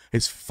does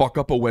is fuck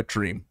up a wet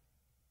dream.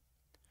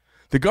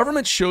 The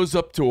government shows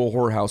up to a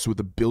whorehouse with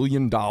 $1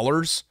 billion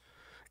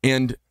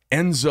and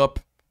ends up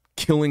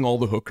killing all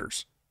the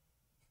hookers.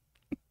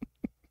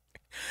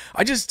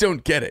 I just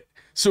don't get it.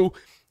 So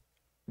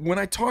when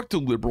I talk to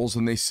liberals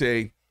and they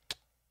say,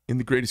 in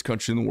the greatest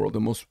country in the world,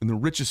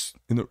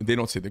 they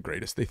don't say the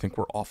greatest, they think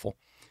we're awful.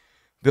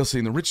 They'll say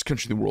in the richest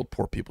country in the world,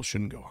 poor people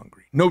shouldn't go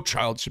hungry. No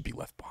child should be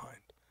left behind.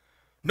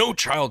 No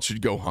child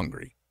should go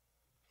hungry.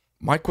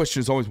 My question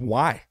is always,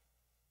 why?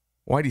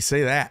 Why do you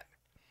say that?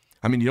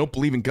 I mean, you don't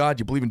believe in God,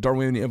 you believe in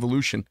Darwinian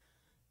evolution.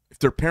 If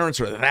their parents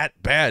are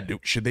that bad,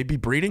 should they be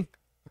breeding?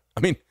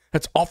 I mean,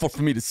 that's awful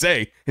for me to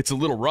say. It's a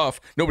little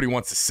rough. Nobody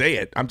wants to say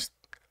it. I'm just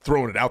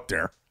throwing it out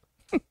there.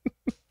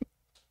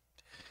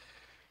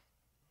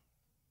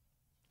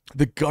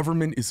 The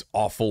government is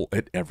awful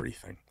at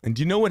everything. And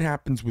do you know what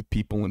happens with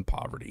people in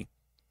poverty?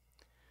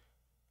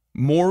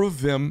 More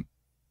of them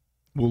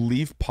will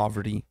leave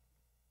poverty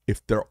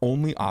if their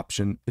only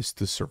option is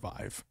to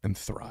survive and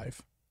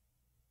thrive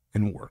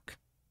and work.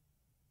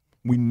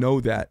 We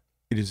know that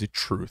it is a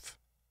truth.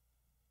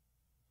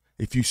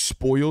 If you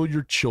spoil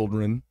your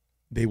children,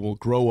 they will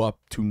grow up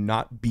to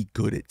not be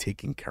good at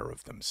taking care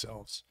of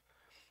themselves.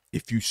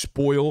 If you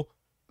spoil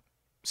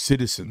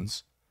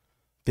citizens,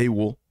 they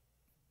will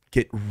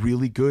get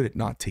really good at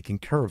not taking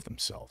care of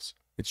themselves.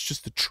 It's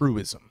just a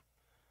truism.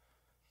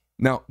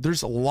 Now,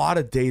 there's a lot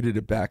of data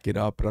to back it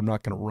up, but I'm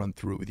not going to run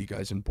through it with you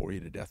guys and bore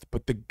you to death.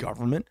 But the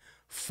government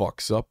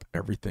fucks up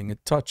everything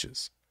it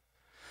touches.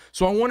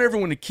 So I want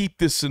everyone to keep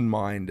this in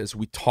mind as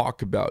we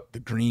talk about the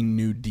Green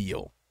New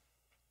Deal.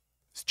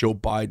 As Joe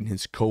Biden and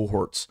his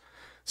cohorts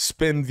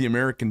spend the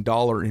American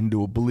dollar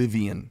into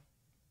oblivion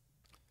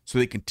so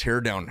they can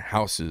tear down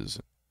houses,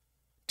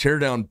 tear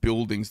down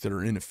buildings that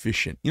are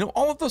inefficient. You know,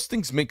 all of those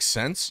things make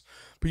sense,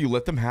 but you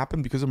let them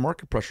happen because of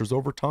market pressures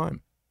over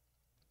time.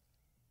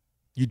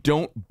 You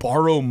don't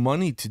borrow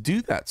money to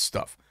do that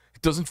stuff.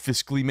 It doesn't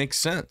fiscally make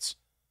sense.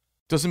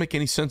 It doesn't make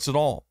any sense at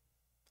all.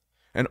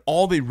 And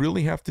all they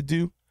really have to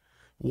do,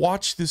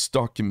 watch this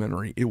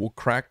documentary. It will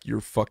crack your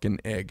fucking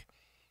egg.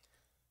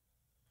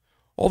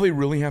 All they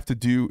really have to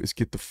do is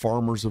get the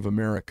farmers of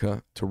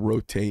America to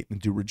rotate and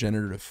do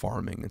regenerative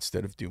farming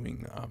instead of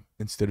doing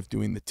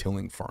the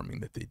tilling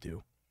farming that they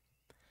do.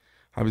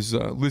 I was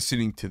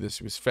listening to this.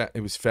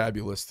 It was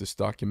fabulous, this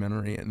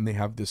documentary, and they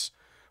have this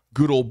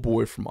good old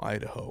boy from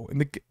Idaho,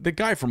 and the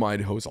guy from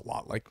Idaho is a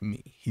lot like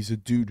me. He's a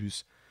dude who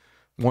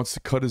wants to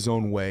cut his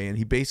own way, and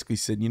he basically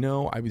said, you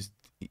know,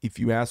 if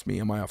you ask me,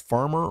 am I a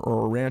farmer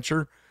or a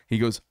rancher? He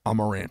goes, I'm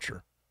a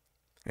rancher,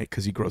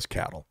 because he grows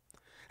cattle.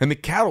 And the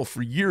cattle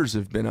for years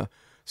have been a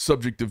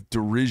subject of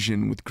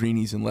derision with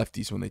greenies and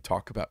lefties when they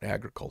talk about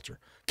agriculture.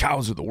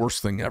 Cows are the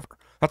worst thing ever.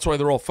 That's why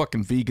they're all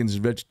fucking vegans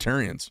and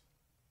vegetarians,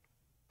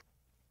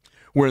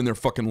 wearing their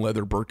fucking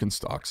leather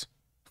Birkenstocks.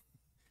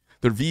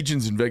 They're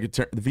vegans and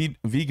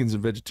vegans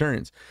and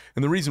vegetarians.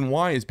 And the reason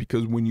why is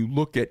because when you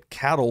look at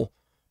cattle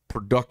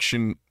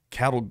production,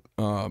 cattle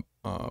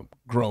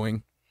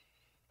growing,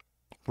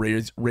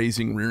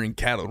 raising, rearing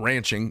cattle,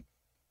 ranching,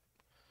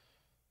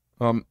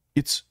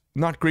 it's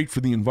not great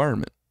for the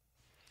environment.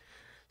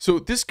 So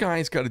this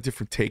guy's got a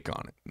different take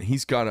on it.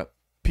 He's got a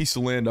piece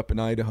of land up in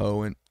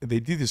Idaho, and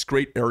they do this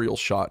great aerial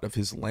shot of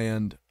his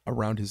land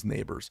around his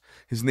neighbors.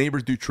 His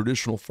neighbors do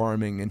traditional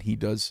farming, and he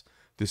does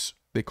this,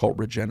 they call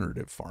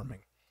regenerative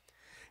farming.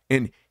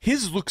 And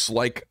his looks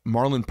like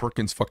Marlon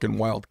Perkins' fucking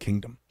Wild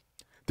Kingdom.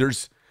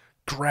 There's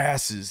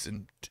grasses,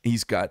 and he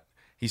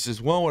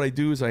says, well, what I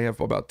do is I have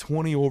about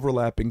 20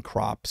 overlapping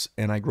crops,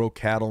 and I grow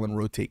cattle and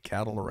rotate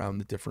cattle around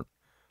the different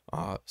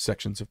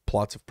sections of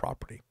plots of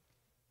property.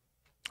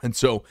 And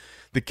so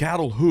the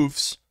cattle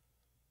hoofs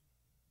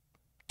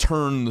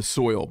turn the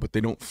soil, but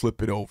they don't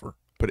flip it over,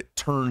 but it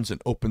turns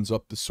and opens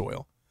up the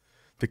soil.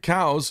 The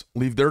cows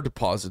leave their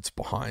deposits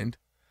behind,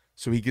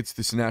 so he gets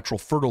this natural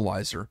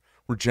fertilizer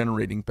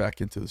regenerating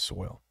back into the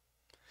soil.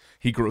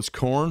 He grows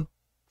corn,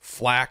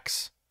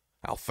 flax,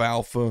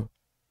 alfalfa,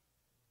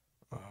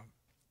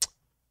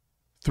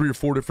 3 or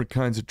 4 different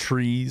kinds of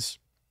trees.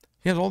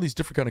 He has all these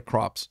different kind of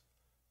crops.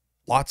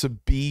 Lots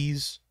of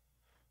bees,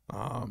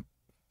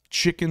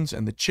 chickens,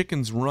 and the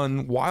chickens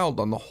run wild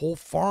on the whole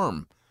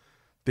farm.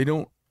 They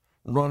don't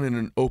run in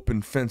an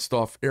open,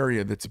 fenced-off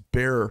area that's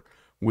bare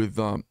with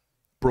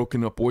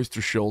broken up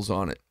oyster shells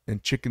on it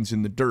and chickens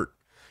in the dirt.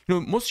 You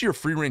know, most of your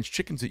free range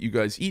chickens that you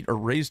guys eat are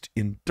raised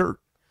in dirt,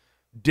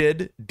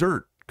 dead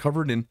dirt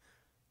covered in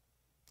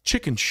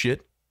chicken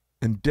shit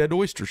and dead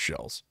oyster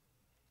shells.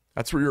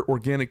 That's where your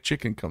organic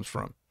chicken comes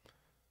from.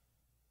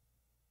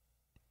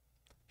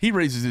 He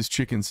raises his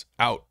chickens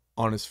out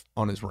on his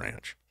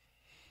ranch.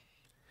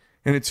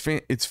 And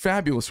it's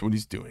fabulous what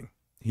he's doing.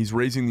 He's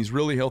raising these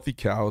really healthy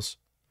cows.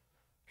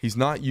 He's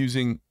not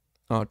using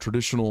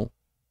traditional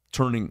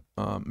turning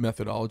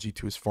methodology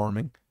to his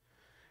farming.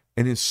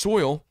 And his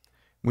soil,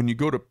 when you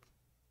go to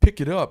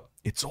pick it up,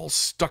 it's all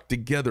stuck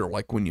together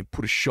like when you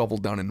put a shovel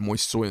down in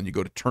moist soil and you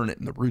go to turn it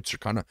and the roots are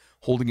kind of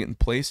holding it in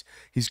place.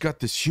 He's got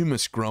this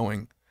humus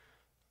growing,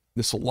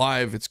 this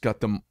alive. It's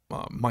got the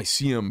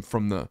mycelium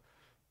from the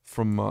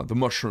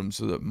mushrooms,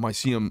 the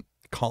mycelium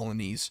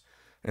colonies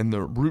and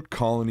the root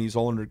colonies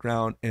all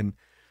underground. And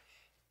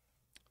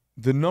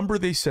the number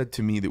they said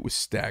to me that was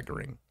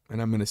staggering,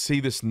 and I'm going to say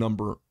this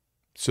number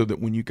so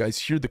that when you guys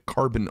hear the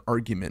carbon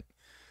argument,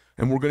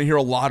 and we're going to hear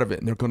a lot of it,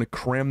 and they're going to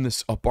cram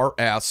this up our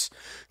ass,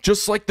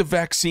 just like the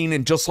vaccine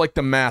and just like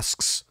the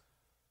masks,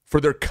 for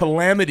their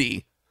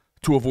calamity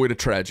to avoid a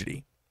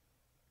tragedy.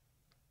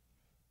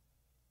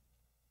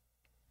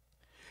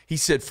 He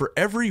said for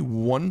every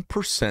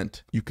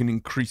 1% you can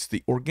increase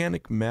the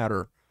organic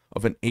matter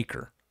of an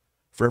acre,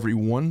 for every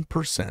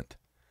 1%,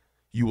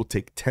 you will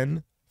take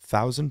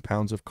 10,000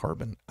 pounds of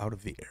carbon out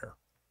of the air.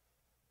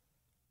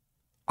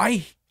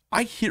 I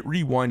hit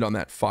rewind on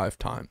that 5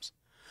 times.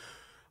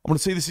 I'm going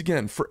to say this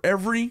again. For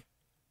every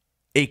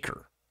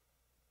acre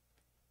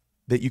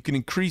that you can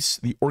increase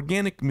the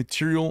organic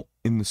material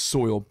in the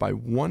soil by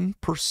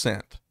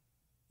 1%,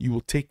 you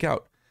will take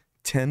out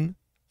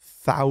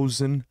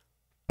 10,000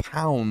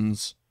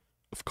 pounds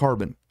of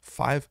carbon,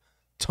 5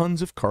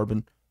 tons of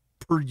carbon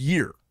per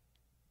year.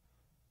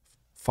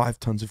 5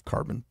 tons of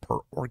carbon per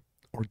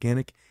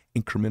organic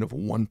increment of a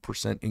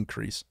 1%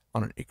 increase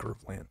on an acre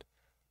of land.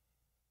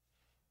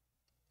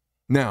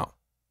 Now,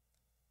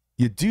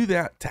 you do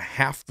that to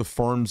half the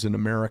farms in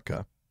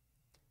America,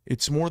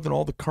 it's more than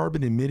all the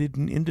carbon emitted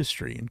in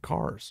industry and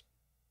cars.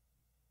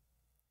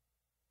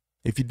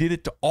 If you did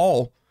it to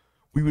all,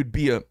 we would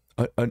be a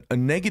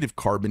negative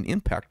carbon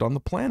impact on the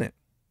planet.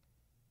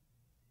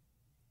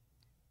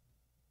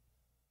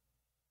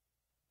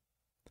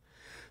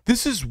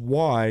 This is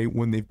why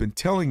when they've been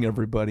telling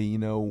everybody, you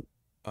know,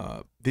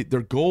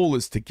 their goal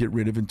is to get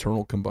rid of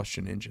internal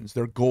combustion engines.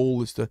 Their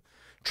goal is to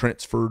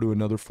transfer to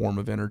another form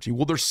of energy.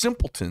 Well, they're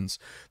simpletons.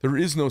 There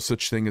is no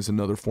such thing as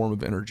another form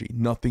of energy.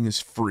 Nothing is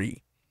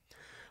free.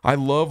 I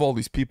love all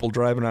these people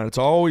driving around. It's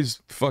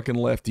always fucking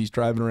lefties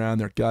driving around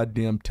their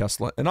goddamn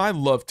Tesla. And I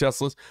love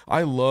Teslas.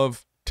 I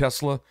love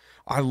Tesla.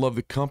 I love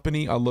the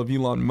company. I love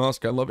Elon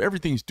Musk. I love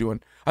everything he's doing.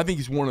 I think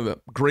he's one of the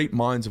great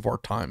minds of our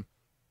time.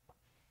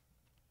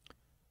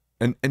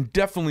 And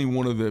definitely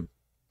one of the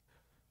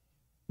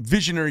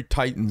visionary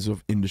titans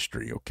of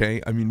industry, okay?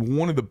 I mean,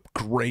 one of the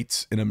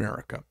greats in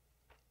America.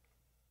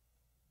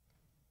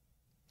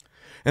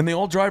 And they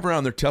all drive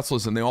around their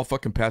Teslas and they all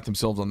fucking pat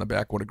themselves on the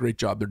back. What a great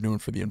job they're doing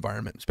for the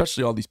environment,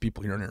 especially all these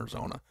people here in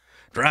Arizona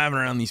driving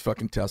around these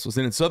fucking Teslas.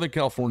 And in Southern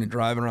California,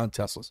 driving around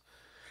Teslas.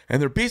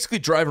 And they're basically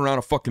driving around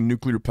a fucking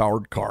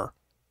nuclear-powered car.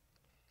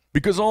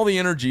 Because all the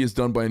energy is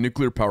done by a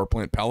nuclear power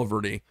plant, Palo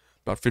Verde,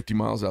 about 50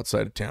 miles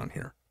outside of town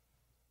here.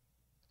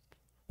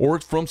 Or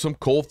it's from some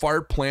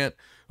coal-fired plant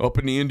up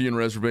in the Indian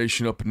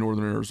Reservation up in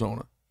northern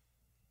Arizona.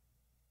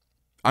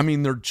 I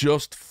mean, they're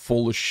just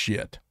full of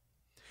shit.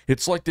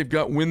 It's like they've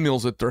got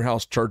windmills at their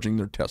house charging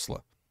their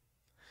Tesla.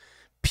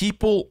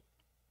 People,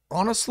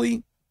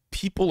 honestly,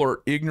 people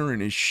are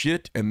ignorant as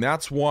shit, and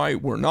that's why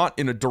we're not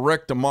in a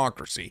direct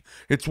democracy.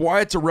 It's why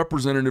it's a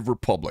representative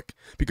republic,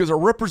 because our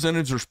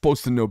representatives are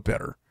supposed to know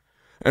better,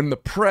 and the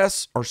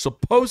press are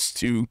supposed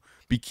to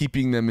be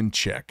keeping them in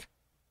check.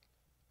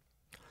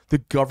 The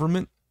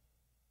government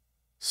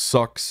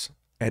sucks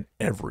at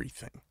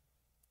everything.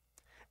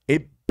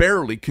 It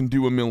barely can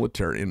do a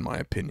military, in my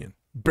opinion.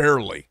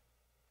 Barely.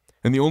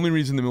 And the only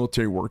reason the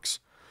military works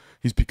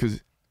is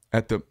because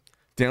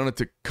down at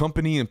the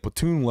company and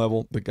platoon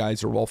level, the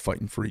guys are all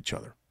fighting for each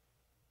other.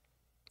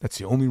 That's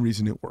the only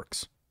reason it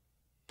works.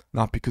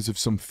 Not because of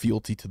some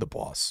fealty to the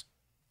boss.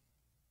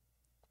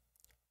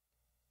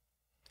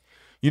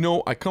 You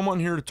know, I come on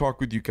here to talk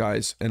with you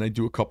guys, and I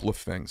do a couple of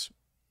things.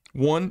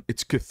 One,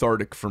 it's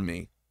cathartic for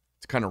me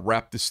to kind of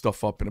wrap this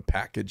stuff up in a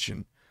package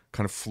and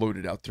kind of float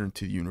it out there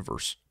into the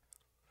universe.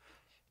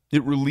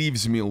 It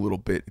relieves me a little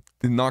bit.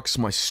 It knocks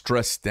my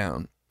stress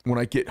down. When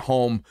I get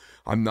home,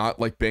 I'm not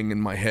like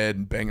banging my head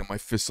and banging my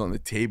fists on the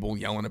table,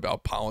 yelling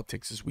about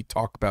politics as we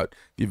talk about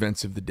the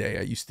events of the day.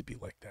 I used to be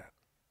like that.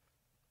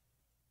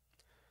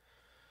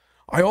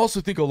 I also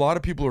think a lot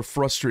of people are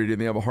frustrated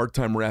and they have a hard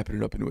time wrapping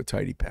it up into a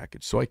tidy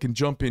package. So I can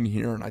jump in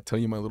here and I tell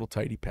you my little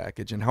tidy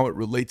package and how it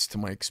relates to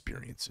my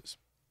experiences.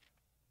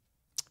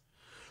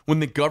 When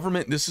the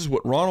government, this is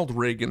what Ronald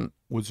Reagan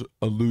was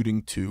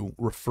alluding to,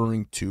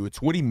 referring to.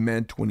 It's what he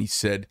meant when he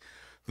said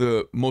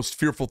the most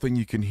fearful thing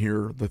you can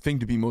hear, the thing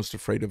to be most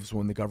afraid of is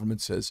when the government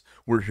says,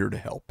 we're here to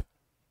help.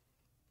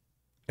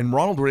 And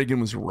Ronald Reagan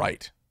was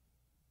right.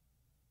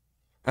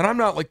 And I'm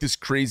not like this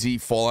crazy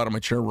fall out of my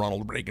chair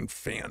Ronald Reagan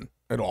fan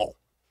at all.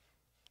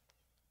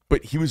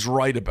 But he was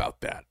right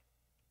about that.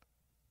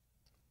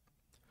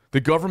 The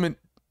government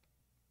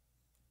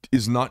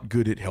is not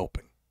good at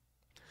helping.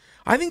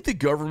 I think the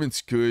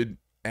government's good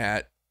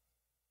at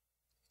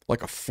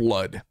like a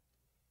flood.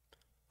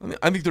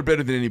 I think they're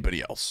better than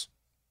anybody else.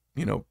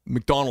 You know,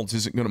 McDonald's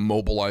isn't going to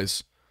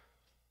mobilize,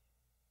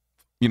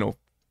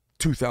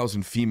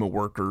 2,000 FEMA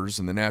workers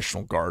and the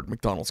National Guard.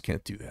 McDonald's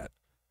can't do that.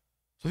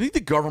 So I think the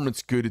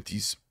government's good at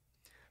these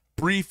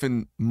brief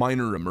and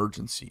minor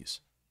emergencies.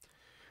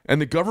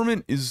 And the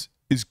government is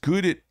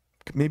good at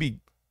maybe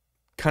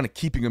kind of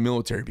keeping a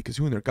military, because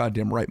who in their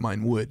goddamn right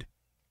mind would?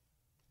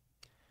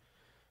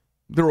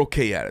 They're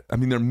okay at it. I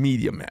mean, they're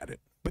medium at it.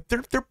 But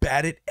they're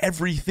bad at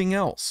everything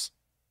else.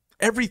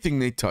 Everything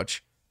they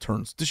touch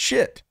turns to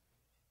shit.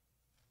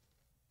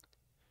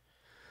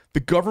 The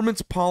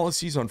government's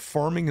policies on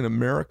farming in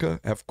America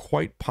have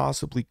quite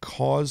possibly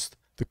caused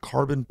the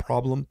carbon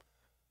problem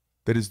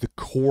that is the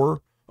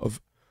core of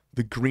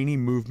the greenie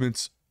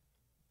movement's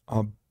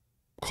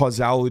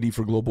causality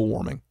for global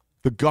warming.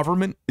 The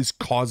government is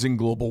causing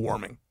global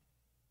warming.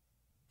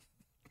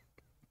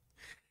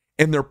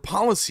 And their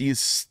policy is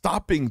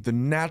stopping the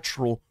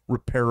natural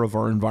repair of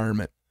our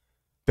environment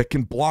that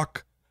can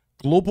block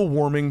global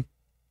warming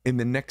in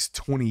the next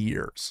 20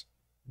 years.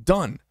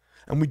 Done.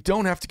 And we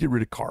don't have to get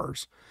rid of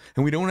cars.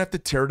 And we don't have to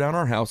tear down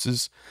our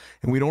houses.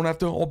 And we don't have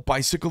to all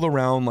bicycle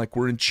around like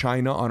we're in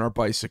China on our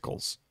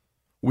bicycles.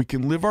 We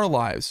can live our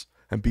lives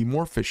and be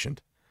more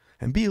efficient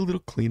and be a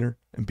little cleaner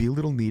and be a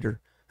little neater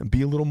and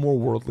be a little more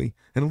worldly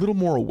and a little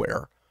more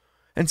aware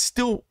and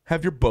still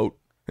have your boat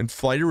and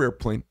fly your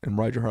airplane and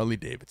ride your Harley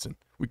Davidson.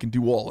 We can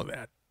do all of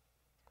that.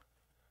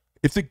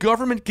 If the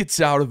government gets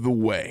out of the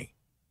way.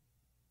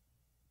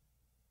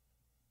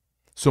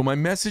 So my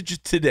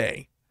message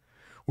today,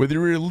 whether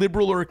you're a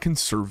liberal or a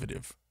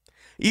conservative,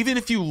 even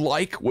if you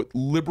like what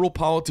liberal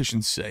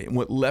politicians say and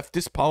what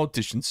leftist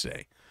politicians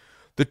say,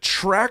 the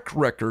track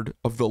record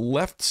of the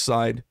left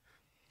side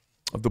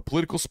of the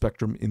political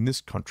spectrum in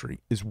this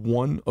country is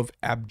one of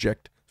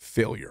abject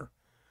failure.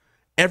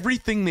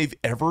 Everything they've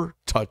ever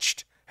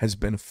touched has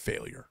been a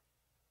failure.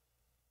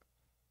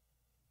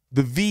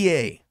 The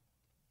VA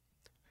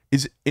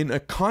is in a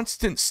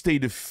constant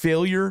state of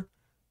failure,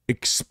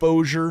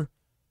 exposure,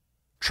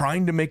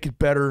 trying to make it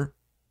better,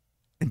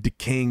 and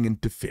decaying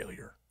into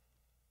failure.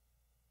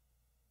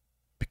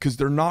 Because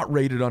they're not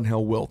rated on how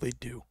well they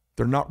do.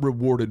 They're not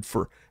rewarded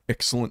for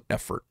excellent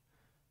effort.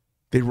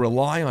 They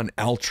rely on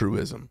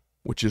altruism,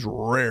 which is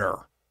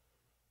rare.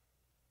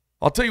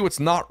 I'll tell you what's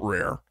not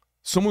rare.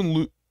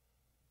 Someone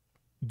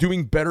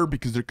doing better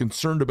because they're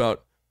concerned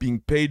about being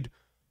paid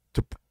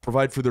to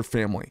provide for their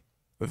family.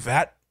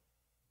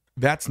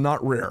 That's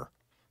not rare.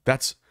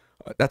 That's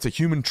a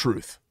human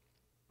truth.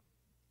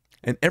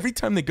 And every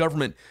time the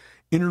government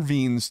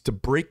intervenes to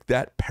break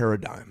that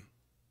paradigm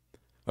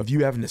of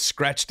you having to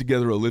scratch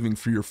together a living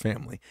for your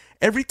family,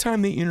 every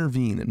time they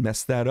intervene and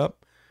mess that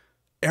up,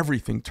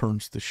 everything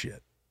turns to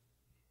shit.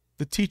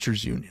 The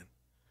teachers union.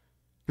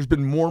 There's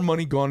been more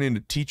money gone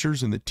into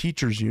teachers and the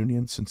teachers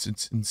union since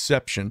its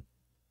inception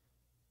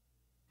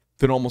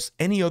than almost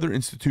any other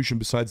institution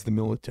besides the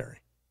military.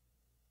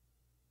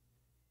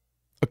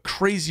 A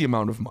crazy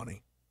amount of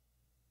money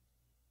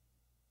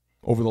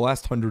over the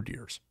last 100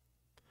 years.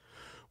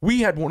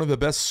 We had one of the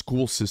best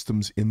school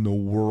systems in the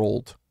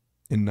world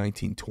in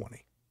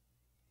 1920.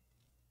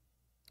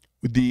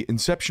 With the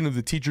inception of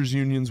the teachers'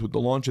 unions, with the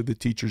launch of the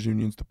teachers'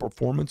 unions, the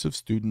performance of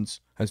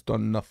students has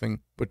done nothing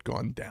but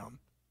gone down.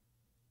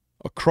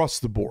 Across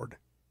the board.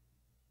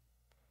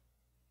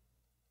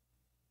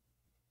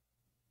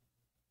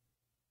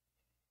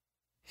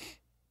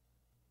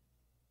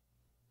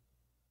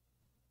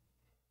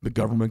 The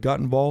government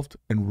got involved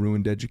and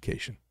ruined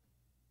education.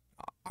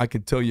 I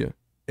can tell you,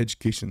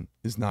 education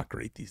is not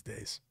great these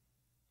days.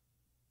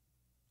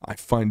 I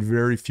find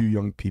very few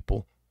young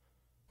people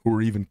who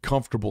are even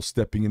comfortable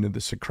stepping into the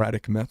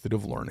Socratic method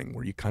of learning,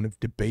 where you kind of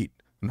debate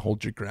and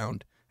hold your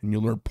ground, and you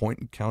learn point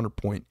and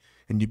counterpoint,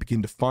 and you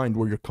begin to find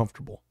where you're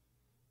comfortable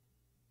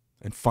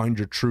and find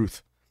your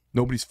truth.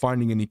 Nobody's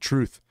finding any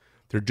truth.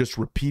 They're just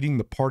repeating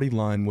the party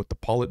line, what the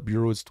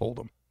Politburo has told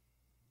them.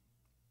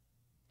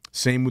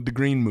 Same with the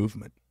Green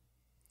Movement.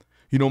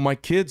 You know, my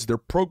kids, they're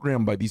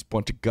programmed by these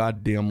bunch of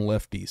goddamn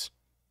lefties.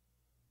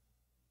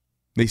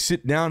 They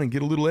sit down and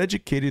get a little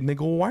educated, and they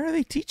go, why are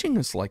they teaching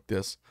us like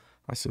this?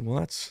 I said, well,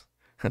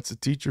 that's a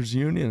teachers'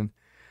 union.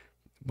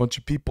 A bunch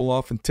of people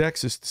off in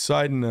Texas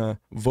deciding,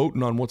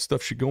 voting on what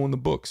stuff should go in the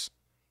books.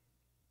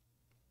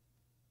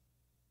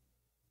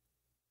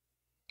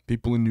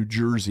 People in New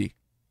Jersey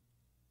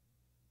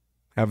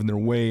having their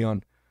way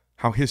on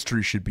how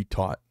history should be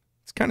taught.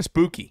 It's kind of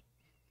spooky.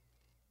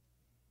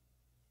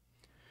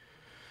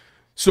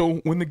 So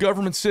when the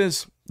government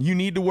says you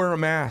need to wear a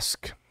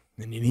mask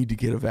and you need to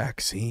get a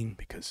vaccine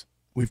because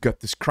we've got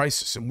this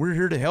crisis and we're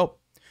here to help,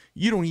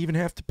 you don't even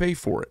have to pay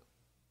for it.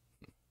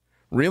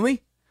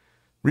 Really?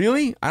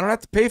 Really? I don't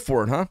have to pay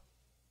for it, huh?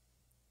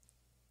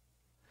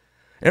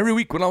 Every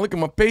week when I look at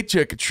my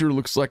paycheck, it sure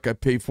looks like I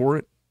pay for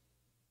it.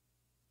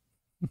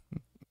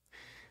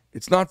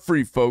 It's not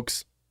free,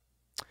 folks.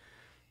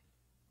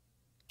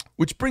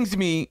 Which brings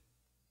me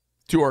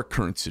to our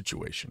current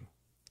situation.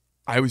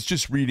 I was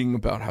just reading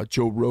about how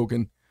Joe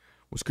Rogan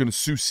was going to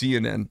sue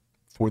CNN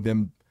for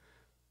them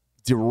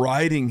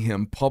deriding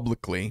him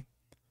publicly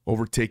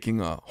over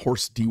taking a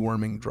horse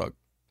deworming drug,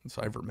 it's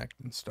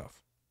ivermectin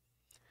stuff.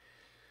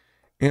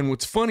 And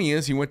what's funny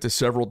is he went to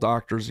several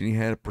doctors and he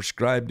had it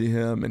prescribed to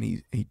him, and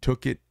he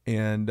took it,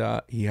 and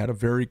he had a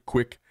very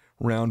quick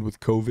round with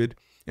COVID.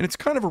 And it's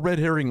kind of a red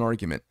herring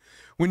argument.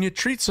 When you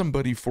treat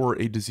somebody for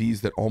a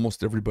disease that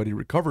almost everybody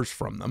recovers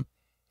from them,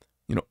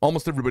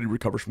 almost everybody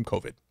recovers from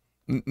COVID.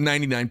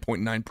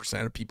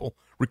 99.9% of people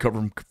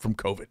recover from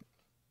COVID.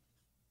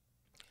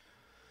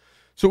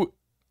 So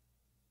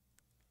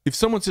if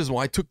someone says, well,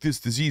 I took this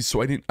disease,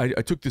 so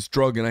I took this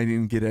drug and I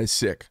didn't get as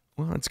sick.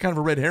 Well, it's kind of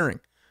a red herring.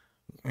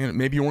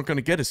 Maybe you weren't going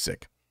to get as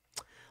sick.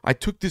 I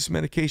took this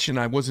medication,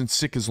 I wasn't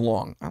sick as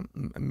long.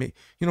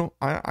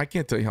 I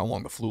can't tell you how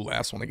long the flu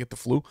lasts when I get the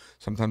flu.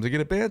 Sometimes I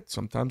get it bad,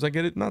 sometimes I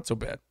get it not so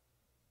bad.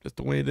 Just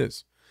the way it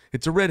is.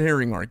 It's a red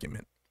herring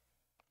argument.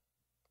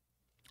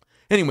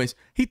 Anyways,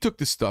 he took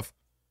this stuff,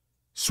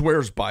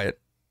 swears by it.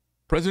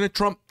 President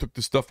Trump took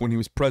the stuff when he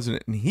was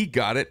president, and he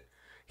got it.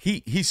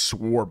 He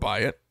swore by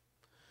it.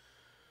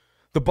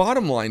 The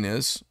bottom line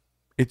is,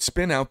 it's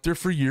been out there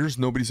for years.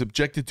 Nobody's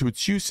objected to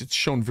its use. It's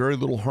shown very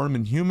little harm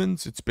in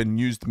humans. It's been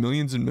used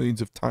millions and millions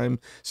of times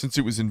since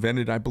it was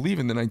invented, I believe,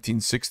 in the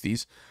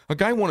 1960s. A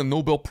guy won a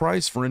Nobel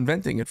Prize for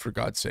inventing it, for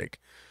God's sake.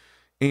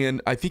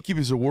 And I think he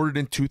was awarded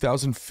in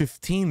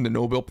 2015 the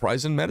Nobel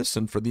Prize in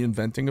Medicine for the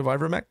inventing of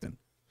ivermectin.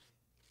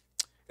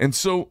 And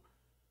so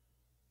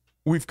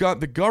we've got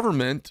the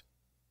government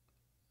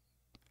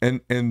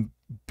and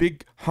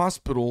big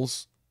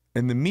hospitals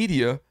and the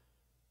media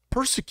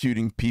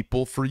persecuting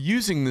people for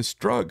using this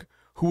drug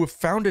who have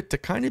found it to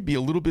kind of be a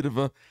little bit of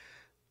a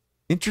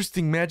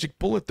interesting magic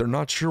bullet. They're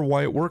not sure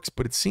why it works,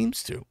 but it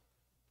seems to.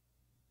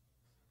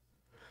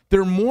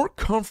 They're more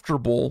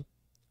comfortable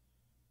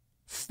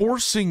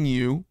forcing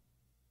you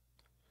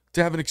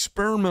to have an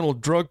experimental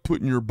drug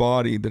put in your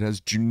body that has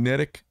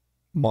genetic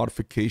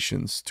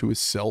modifications to a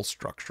cell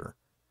structure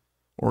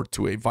or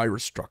to a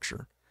virus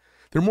structure.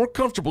 They're more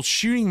comfortable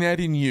shooting that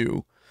in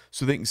you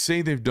so they can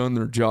say they've done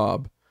their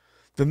job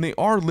than they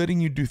are letting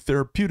you do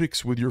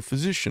therapeutics with your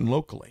physician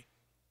locally.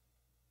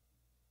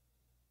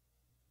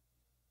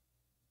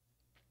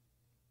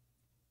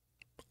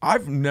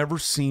 I've never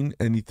seen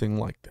anything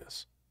like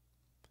this.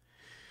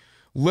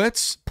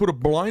 Let's put a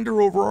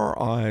blinder over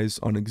our eyes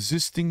on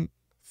existing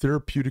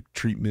therapeutic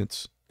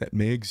treatments that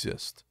may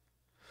exist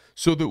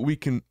so that we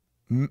can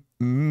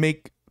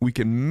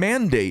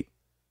mandate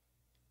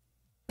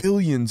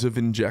billions of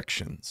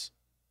injections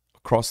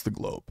across the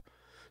globe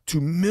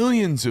to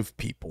millions of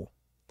people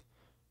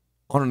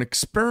on an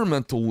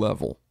experimental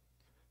level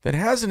that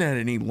hasn't had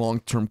any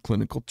long-term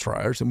clinical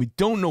trials, and we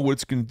don't know what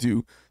it's going to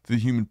do to the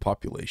human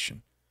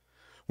population.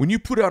 When you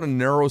put out a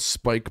narrow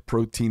spike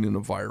protein in a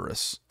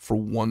virus for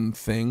one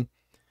thing,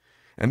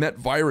 and that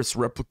virus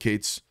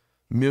replicates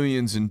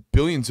millions and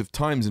billions of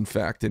times, in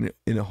fact, in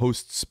a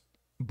host's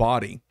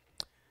body,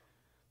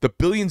 the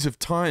billions of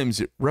times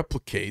it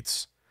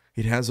replicates,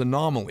 it has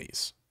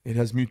anomalies, it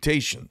has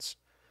mutations.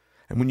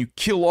 And when you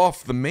kill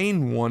off the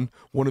main one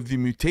of the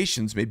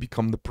mutations may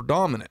become the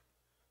predominant.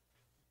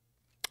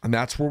 And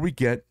that's where we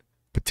get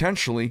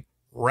potentially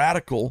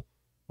radical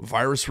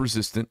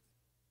virus-resistant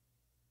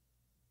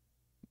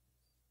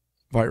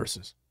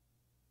viruses.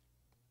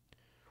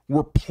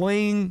 We're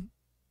playing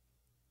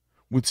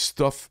with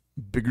stuff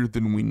bigger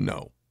than we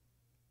know.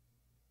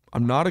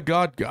 I'm not a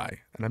God guy,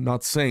 and I'm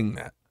not saying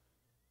that.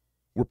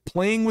 We're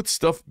playing with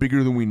stuff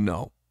bigger than we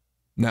know.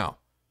 Now,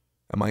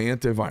 am I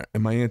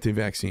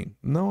anti-vaccine?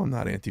 No, I'm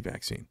not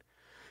anti-vaccine.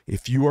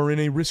 If you are in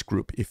a risk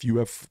group, if you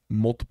have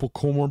multiple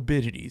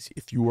comorbidities,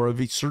 if you are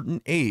of a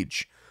certain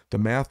age, the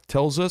math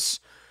tells us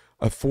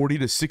a 40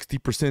 to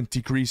 60%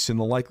 decrease in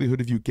the likelihood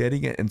of you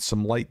getting it and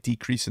some light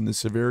decrease in the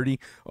severity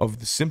of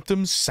the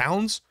symptoms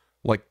sounds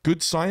like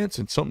good science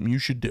and something you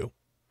should do.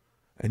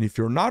 And if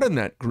you're not in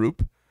that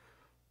group,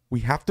 we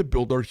have to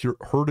build our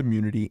herd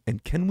immunity.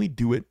 And can we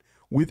do it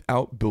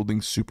without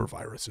building super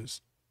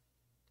viruses?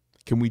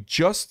 Can we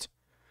just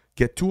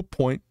get to a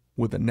point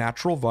with a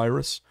natural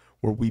virus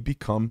where we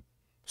become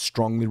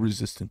strongly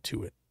resistant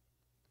to it?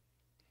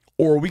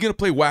 Or are we going to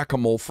play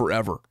whack-a-mole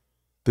forever?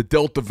 The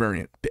Delta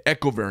variant, the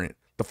Echo variant,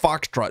 the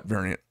Foxtrot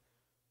variant.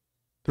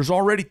 There's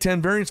already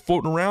 10 variants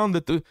floating around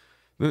that the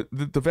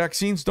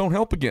vaccines don't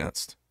help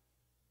against.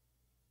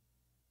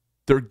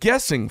 They're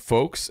guessing,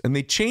 folks, and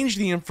they change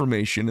the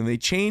information, and they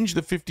change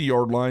the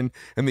 50-yard line,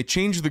 and they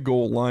change the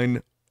goal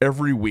line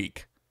every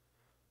week.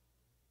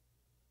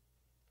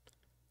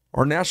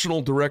 Our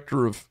National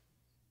Director of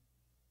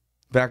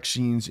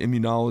Vaccines,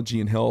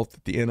 Immunology, and Health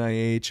at the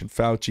NIH and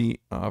Fauci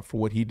for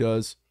what he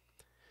does,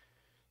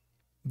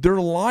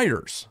 they're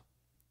liars.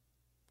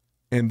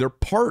 And they're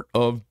part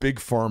of big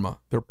pharma.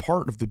 They're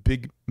part of the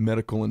big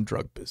medical and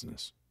drug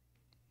business.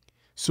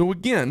 So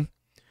again,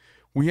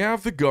 We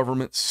have the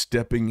government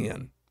stepping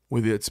in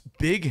with its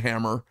big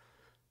hammer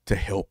to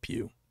help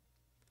you.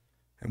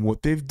 And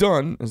what they've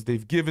done is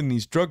they've given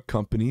these drug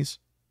companies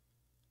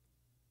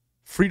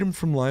freedom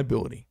from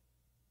liability.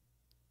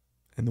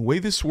 And the way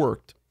this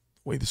worked,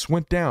 the way this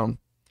went down,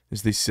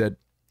 is they said,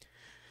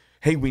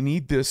 hey, we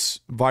need this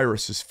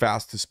virus as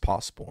fast as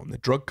possible. And the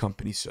drug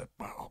company said,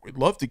 well, we'd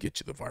love to get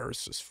you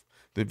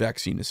the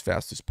vaccine as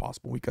fast as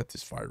possible. We got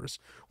this virus.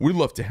 We'd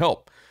love to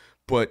help.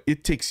 But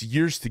it takes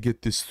years to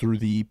get this through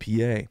the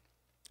EPA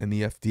and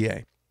the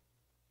FDA.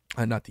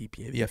 Not the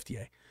EPA, the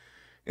FDA.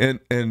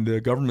 And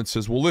the government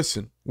says, well,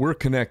 listen, we're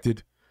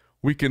connected.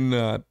 We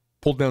can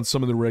pull down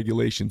some of the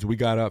regulations. We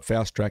got to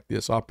fast track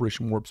this,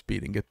 Operation Warp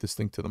Speed, and get this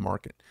thing to the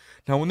market.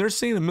 Now, when they're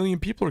saying 1 million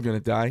people are going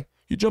to die,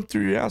 you jump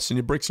through your ass and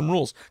you break some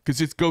rules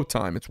because it's go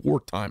time. It's war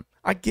time.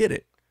 I get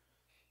it.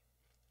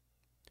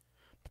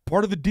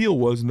 Part of the deal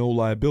was no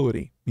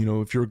liability. You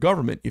know, if you're a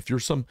government, if you're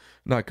some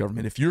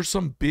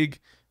big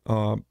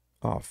pharmacy,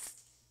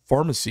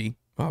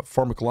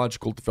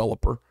 pharmacological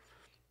developer,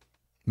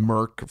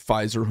 Merck,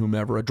 Pfizer,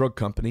 whomever, a drug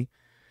company,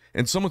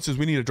 and someone says,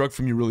 we need a drug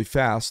from you really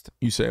fast,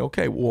 you say,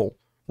 okay, well,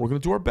 we're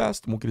going to do our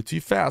best and we'll get it to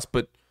you fast,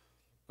 but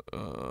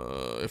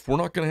if we're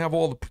not going to have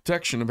all the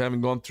protection of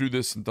having gone through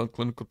this and done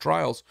clinical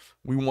trials,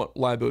 we want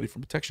liability for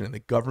protection, and the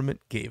government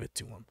gave it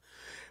to them.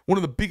 One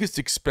of the biggest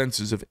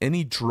expenses of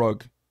any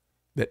drug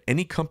that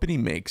any company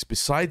makes,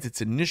 besides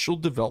its initial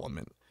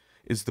development,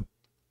 is the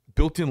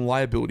built-in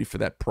liability for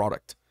that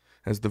product.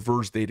 As the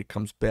VERS data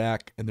comes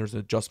back and there's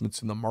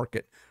adjustments in the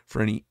market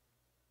for any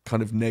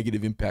kind of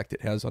negative impact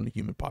it has on the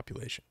human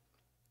population.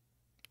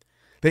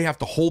 They have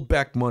to hold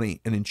back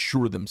money and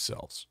insure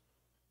themselves.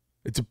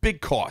 It's a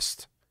big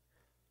cost.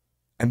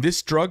 And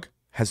this drug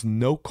has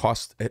no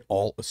cost at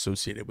all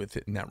associated with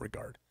it in that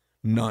regard.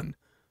 None.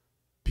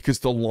 Because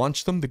to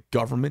launch them, the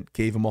government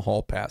gave them a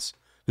hall pass.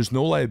 There's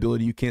no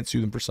liability. You can't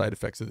sue them for side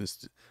effects of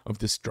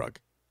this drug.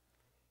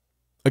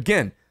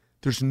 Again,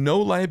 there's no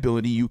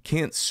liability. You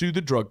can't sue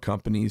the drug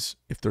companies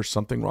if there's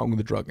something wrong with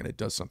the drug and it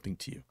does something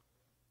to you.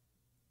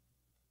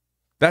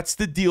 That's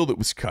the deal that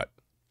was cut.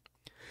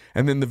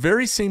 And then the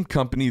very same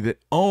company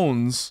that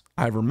owns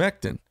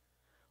ivermectin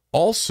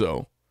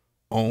also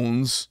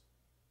owns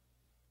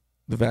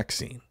the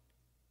vaccine,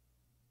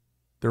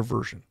 their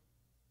version.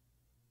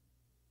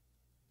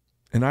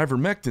 And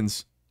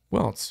ivermectin's,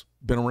 well, it's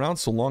been around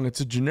so long,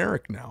 it's a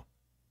generic now.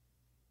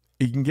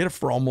 You can get it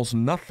for almost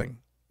nothing.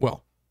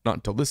 Well, not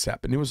until this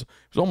happened. It was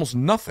almost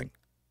nothing.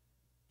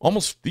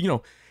 Almost,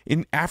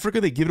 in Africa,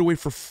 they give it away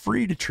for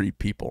free to treat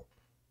people.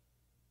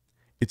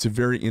 It's a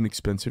very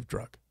inexpensive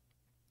drug.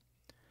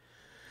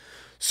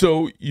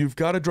 So you've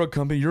got a drug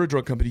company, you're a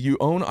drug company, you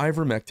own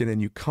ivermectin,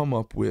 and you come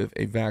up with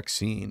a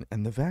vaccine.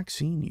 And the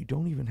vaccine, you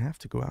don't even have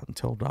to go out and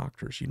tell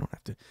doctors. You don't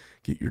have to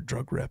get your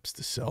drug reps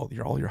to sell,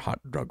 all your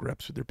hot drug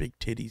reps with their big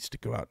titties to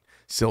go out,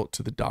 sell it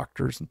to the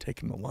doctors and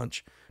take them to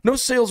lunch. No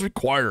sales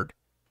required.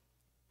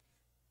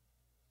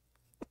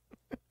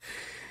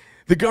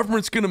 The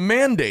government's going to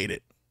mandate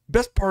it.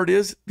 Best part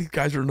is, these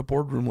guys are in the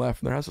boardroom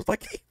laughing their asses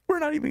like, hey, we're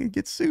not even going to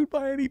get sued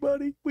by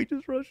anybody. We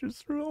just rush this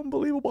through.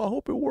 Unbelievable. I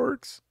hope it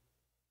works.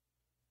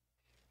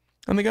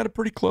 And they got it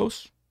pretty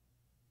close.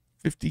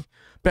 50,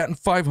 batting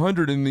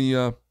 500 in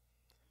the,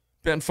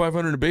 batting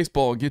 500 in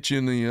baseball will get you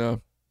in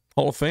the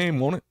Hall of Fame,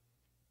 won't it?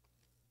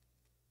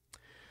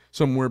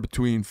 Somewhere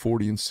between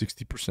 40 and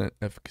 60%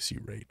 efficacy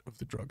rate of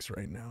the drugs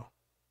right now.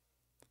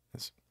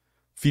 That's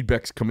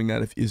feedback's coming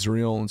out of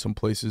Israel and some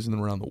places and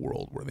around the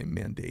world where they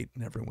mandate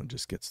and everyone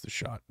just gets the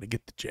shot. They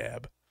get the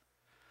jab.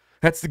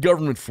 That's the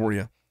government for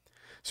you.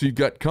 So you've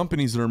got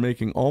companies that are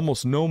making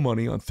almost no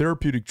money on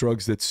therapeutic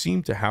drugs that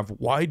seem to have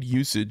wide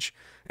usage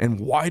and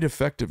wide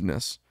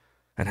effectiveness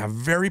and have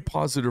very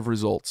positive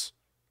results.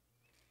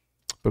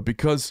 But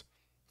because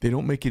they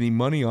don't make any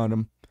money on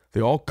them, they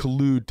all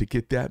collude to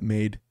get that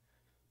made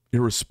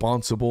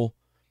irresponsible,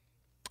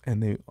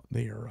 and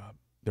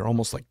they're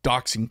almost like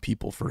doxing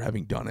people for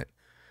having done it.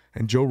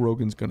 And Joe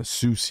Rogan's going to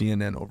sue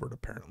CNN over it,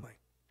 apparently.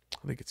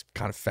 I think it's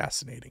kind of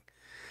fascinating.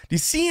 Do you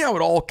see how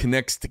it all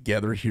connects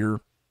together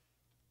here?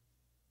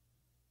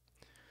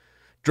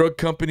 Drug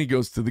company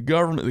goes to the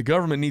government. The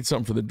government needs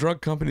something for the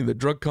drug company. The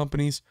drug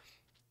companies,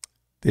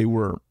 they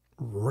were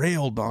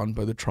railed on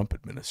by the Trump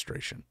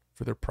administration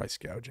for their price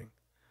gouging.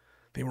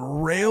 They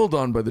were railed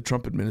on by the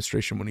Trump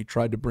administration when he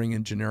tried to bring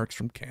in generics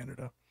from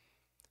Canada.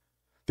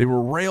 They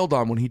were railed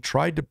on when he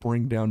tried to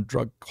bring down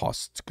drug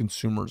costs to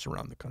consumers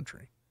around the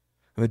country.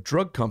 And the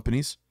drug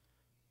companies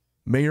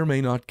may or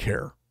may not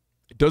care.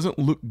 It doesn't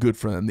look good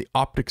for them. The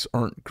optics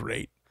aren't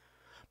great.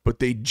 But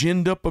they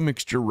ginned up a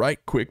mixture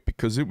right quick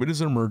because it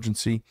was an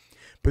emergency.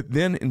 But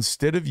then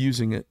instead of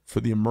using it for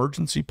the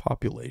emergency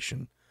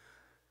population,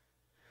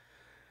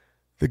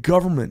 the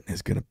government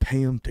is going to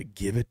pay them to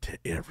give it to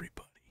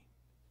everybody.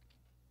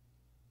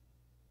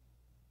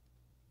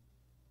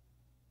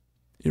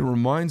 It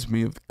reminds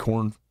me of the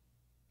corn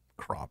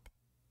crop.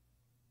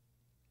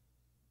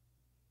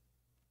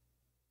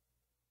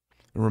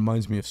 It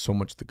reminds me of so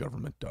much the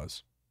government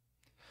does.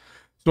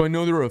 So I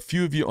know there are a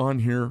few of you on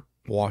here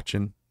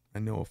watching I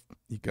know if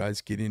you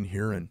guys get in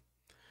here and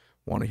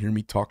want to hear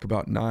me talk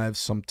about knives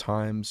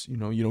sometimes, you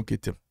don't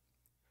get to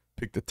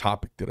pick the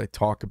topic that I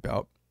talk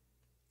about.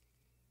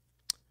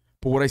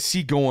 But what I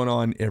see going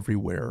on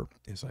everywhere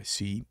is I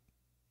see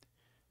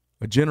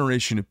a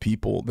generation of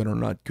people that are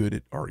not good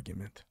at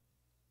argument.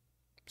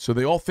 So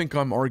they all think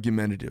I'm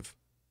argumentative.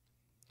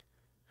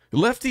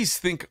 Lefties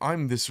think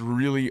I'm this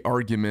really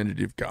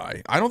argumentative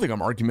guy. I don't think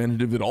I'm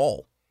argumentative at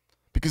all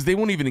because they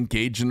won't even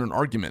engage in an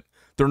argument.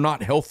 They're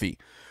not healthy.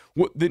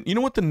 You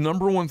know what the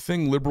number one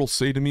thing liberals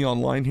say to me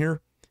online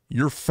here?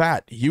 You're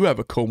fat. You have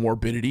a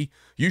comorbidity.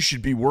 You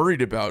should be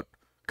worried about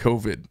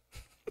COVID.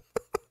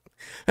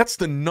 That's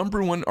the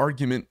number one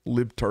argument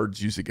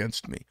libtards use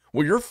against me.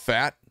 Well, you're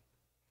fat.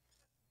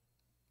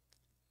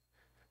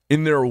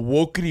 In their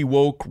wokety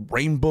woke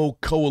rainbow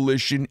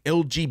coalition,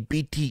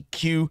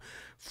 LGBTQ,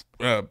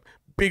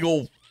 big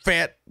old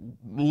fat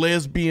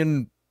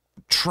lesbian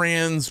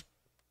trans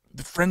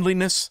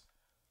friendliness,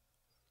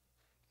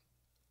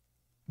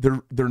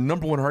 their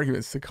number one argument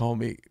is to call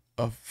me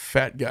a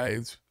fat guy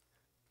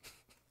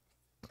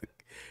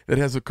that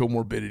has a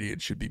comorbidity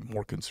and should be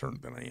more concerned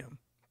than I am.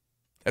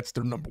 That's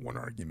their number one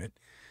argument.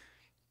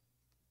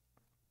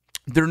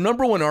 Their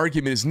number one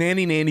argument is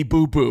nanny, nanny,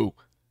 boo, boo.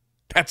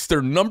 That's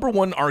their number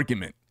one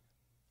argument.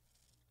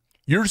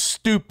 You're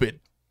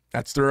stupid.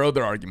 That's their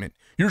other argument.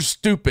 You're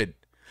stupid.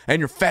 And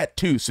you're fat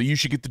too, so you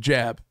should get the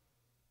jab.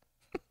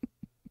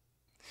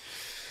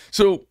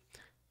 So,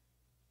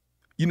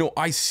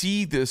 I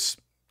see this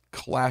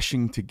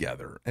clashing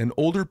together, and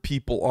older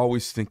people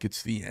always think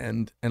it's the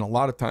end, and a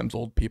lot of times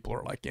old people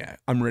are like, yeah,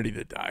 I'm ready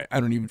to die. I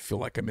don't even feel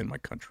like I'm in my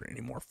country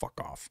anymore. Fuck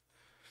off.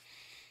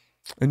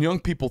 And young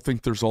people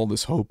think there's all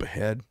this hope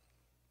ahead.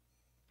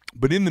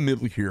 But in the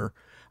middle here,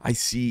 I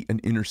see an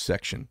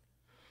intersection.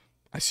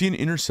 I see an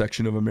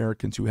intersection of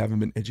Americans who haven't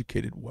been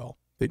educated well.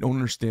 They don't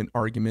understand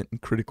argument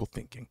and critical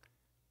thinking.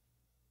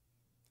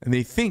 And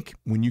they think,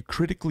 when you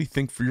critically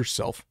think for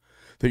yourself,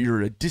 that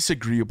you're a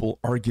disagreeable,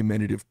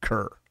 argumentative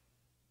cur.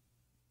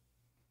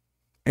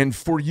 And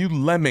for you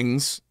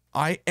lemmings,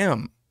 I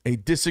am a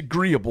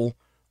disagreeable,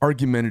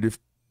 argumentative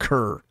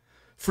cur.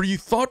 For you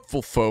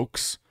thoughtful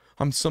folks,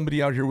 I'm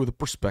somebody out here with a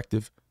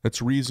perspective that's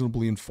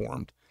reasonably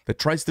informed, that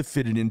tries to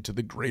fit it into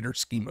the greater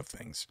scheme of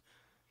things.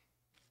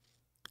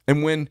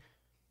 And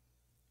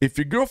if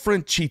your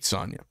girlfriend cheats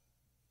on you,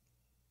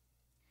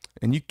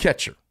 and you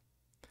catch her,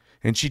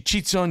 and she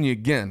cheats on you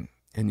again,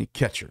 and you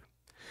catch her,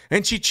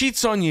 and she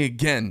cheats on you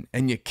again,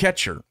 and you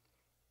catch her,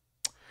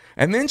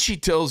 and then she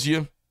tells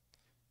you,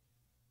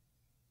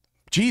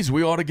 geez,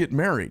 we ought to get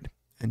married.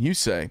 And you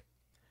say,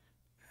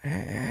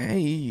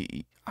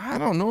 hey, I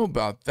don't know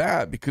about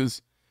that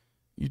because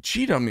you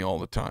cheat on me all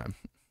the time.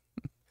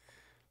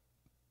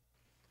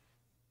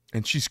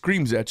 And she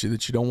screams at you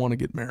that you don't want to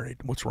get married.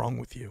 What's wrong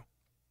with you?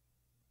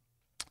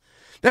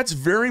 That's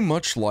very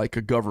much like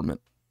a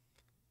government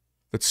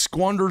that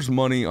squanders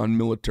money on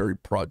military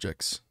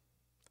projects,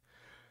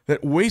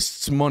 that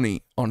wastes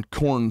money on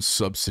corn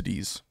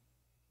subsidies,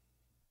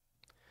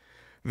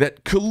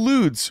 that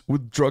colludes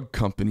with drug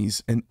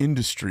companies and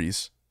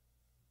industries,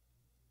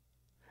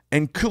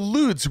 and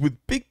colludes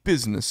with big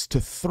business to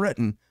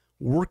threaten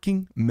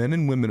working men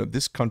and women of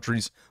this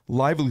country's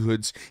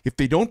livelihoods if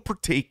they don't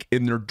partake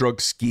in their drug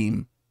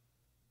scheme,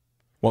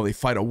 while they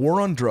fight a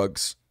war on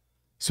drugs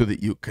so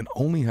that you can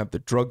only have the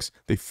drugs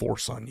they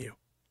force on you.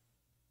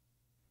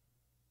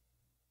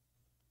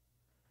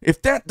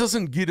 If that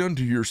doesn't get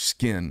under your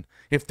skin,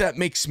 if that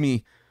makes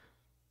me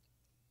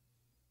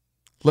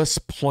less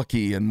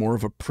plucky and more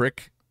of a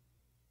prick,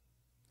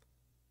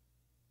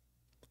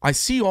 I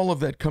see all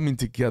of that coming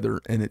together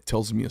and it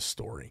tells me a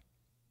story.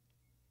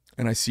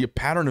 And I see a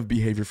pattern of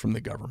behavior from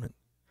the government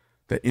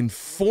that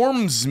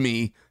informs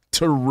me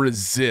to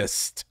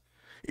resist.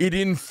 It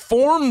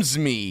informs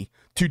me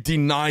to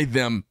deny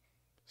them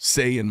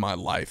say in my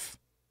life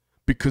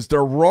because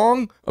they're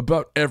wrong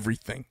about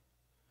everything.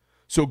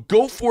 So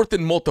go forth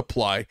and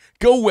multiply.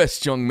 Go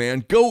west, young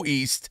man. Go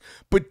east,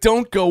 but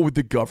don't go with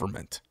the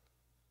government.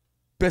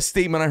 Best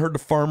statement I heard the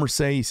farmer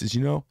say, he says,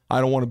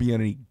 I don't want to be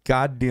on any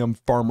goddamn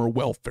farmer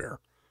welfare.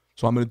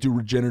 So I'm going to do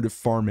regenerative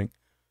farming.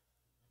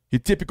 Your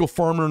typical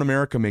farmer in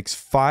America makes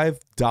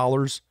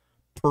 $5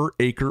 per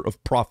acre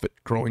of profit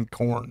growing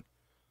corn.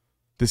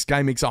 This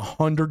guy makes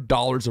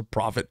 $100 of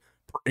profit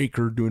per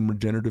acre doing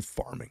regenerative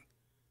farming.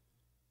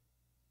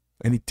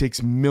 And he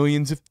takes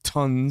millions of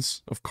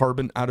tons of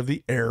carbon out of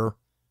the air,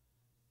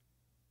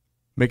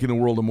 making the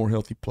world a more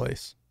healthy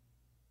place.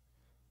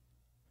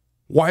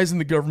 Why isn't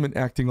the government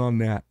acting on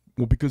that?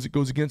 Well, because it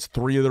goes against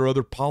 3 of their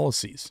other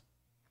policies.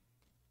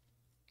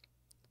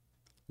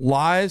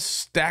 Lies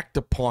stacked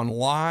upon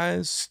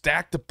lies,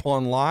 stacked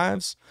upon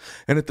lives.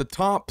 And at the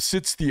top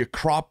sits the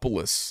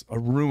Acropolis, a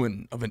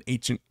ruin of an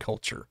ancient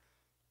culture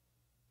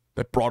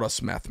that brought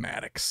us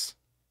mathematics,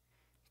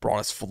 brought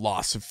us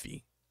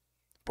philosophy,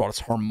 brought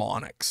us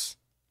harmonics,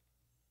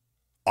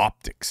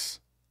 optics,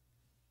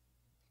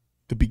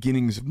 the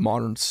beginnings of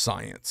modern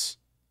science.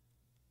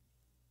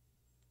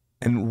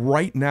 And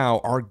right now,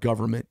 our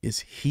government is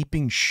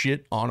heaping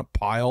shit on a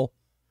pile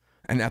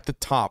And at the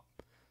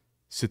top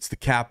sits the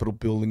Capitol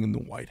building and the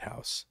White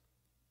House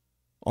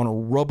on a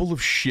rubble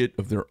of shit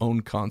of their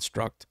own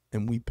construct,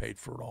 and we paid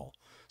for it all.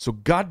 So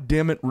God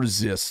damn it,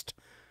 resist.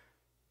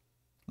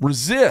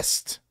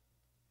 Resist.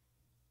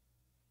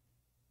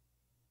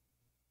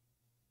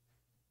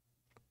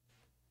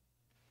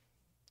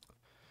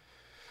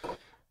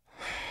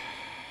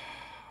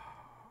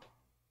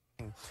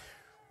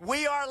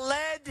 We are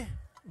led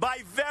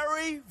by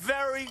very,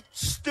 very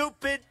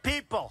stupid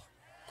people.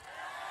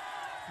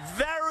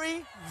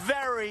 Very,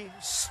 very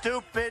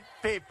stupid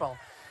people.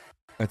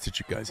 That's it,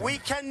 you guys. We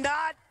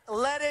cannot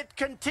let it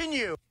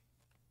continue.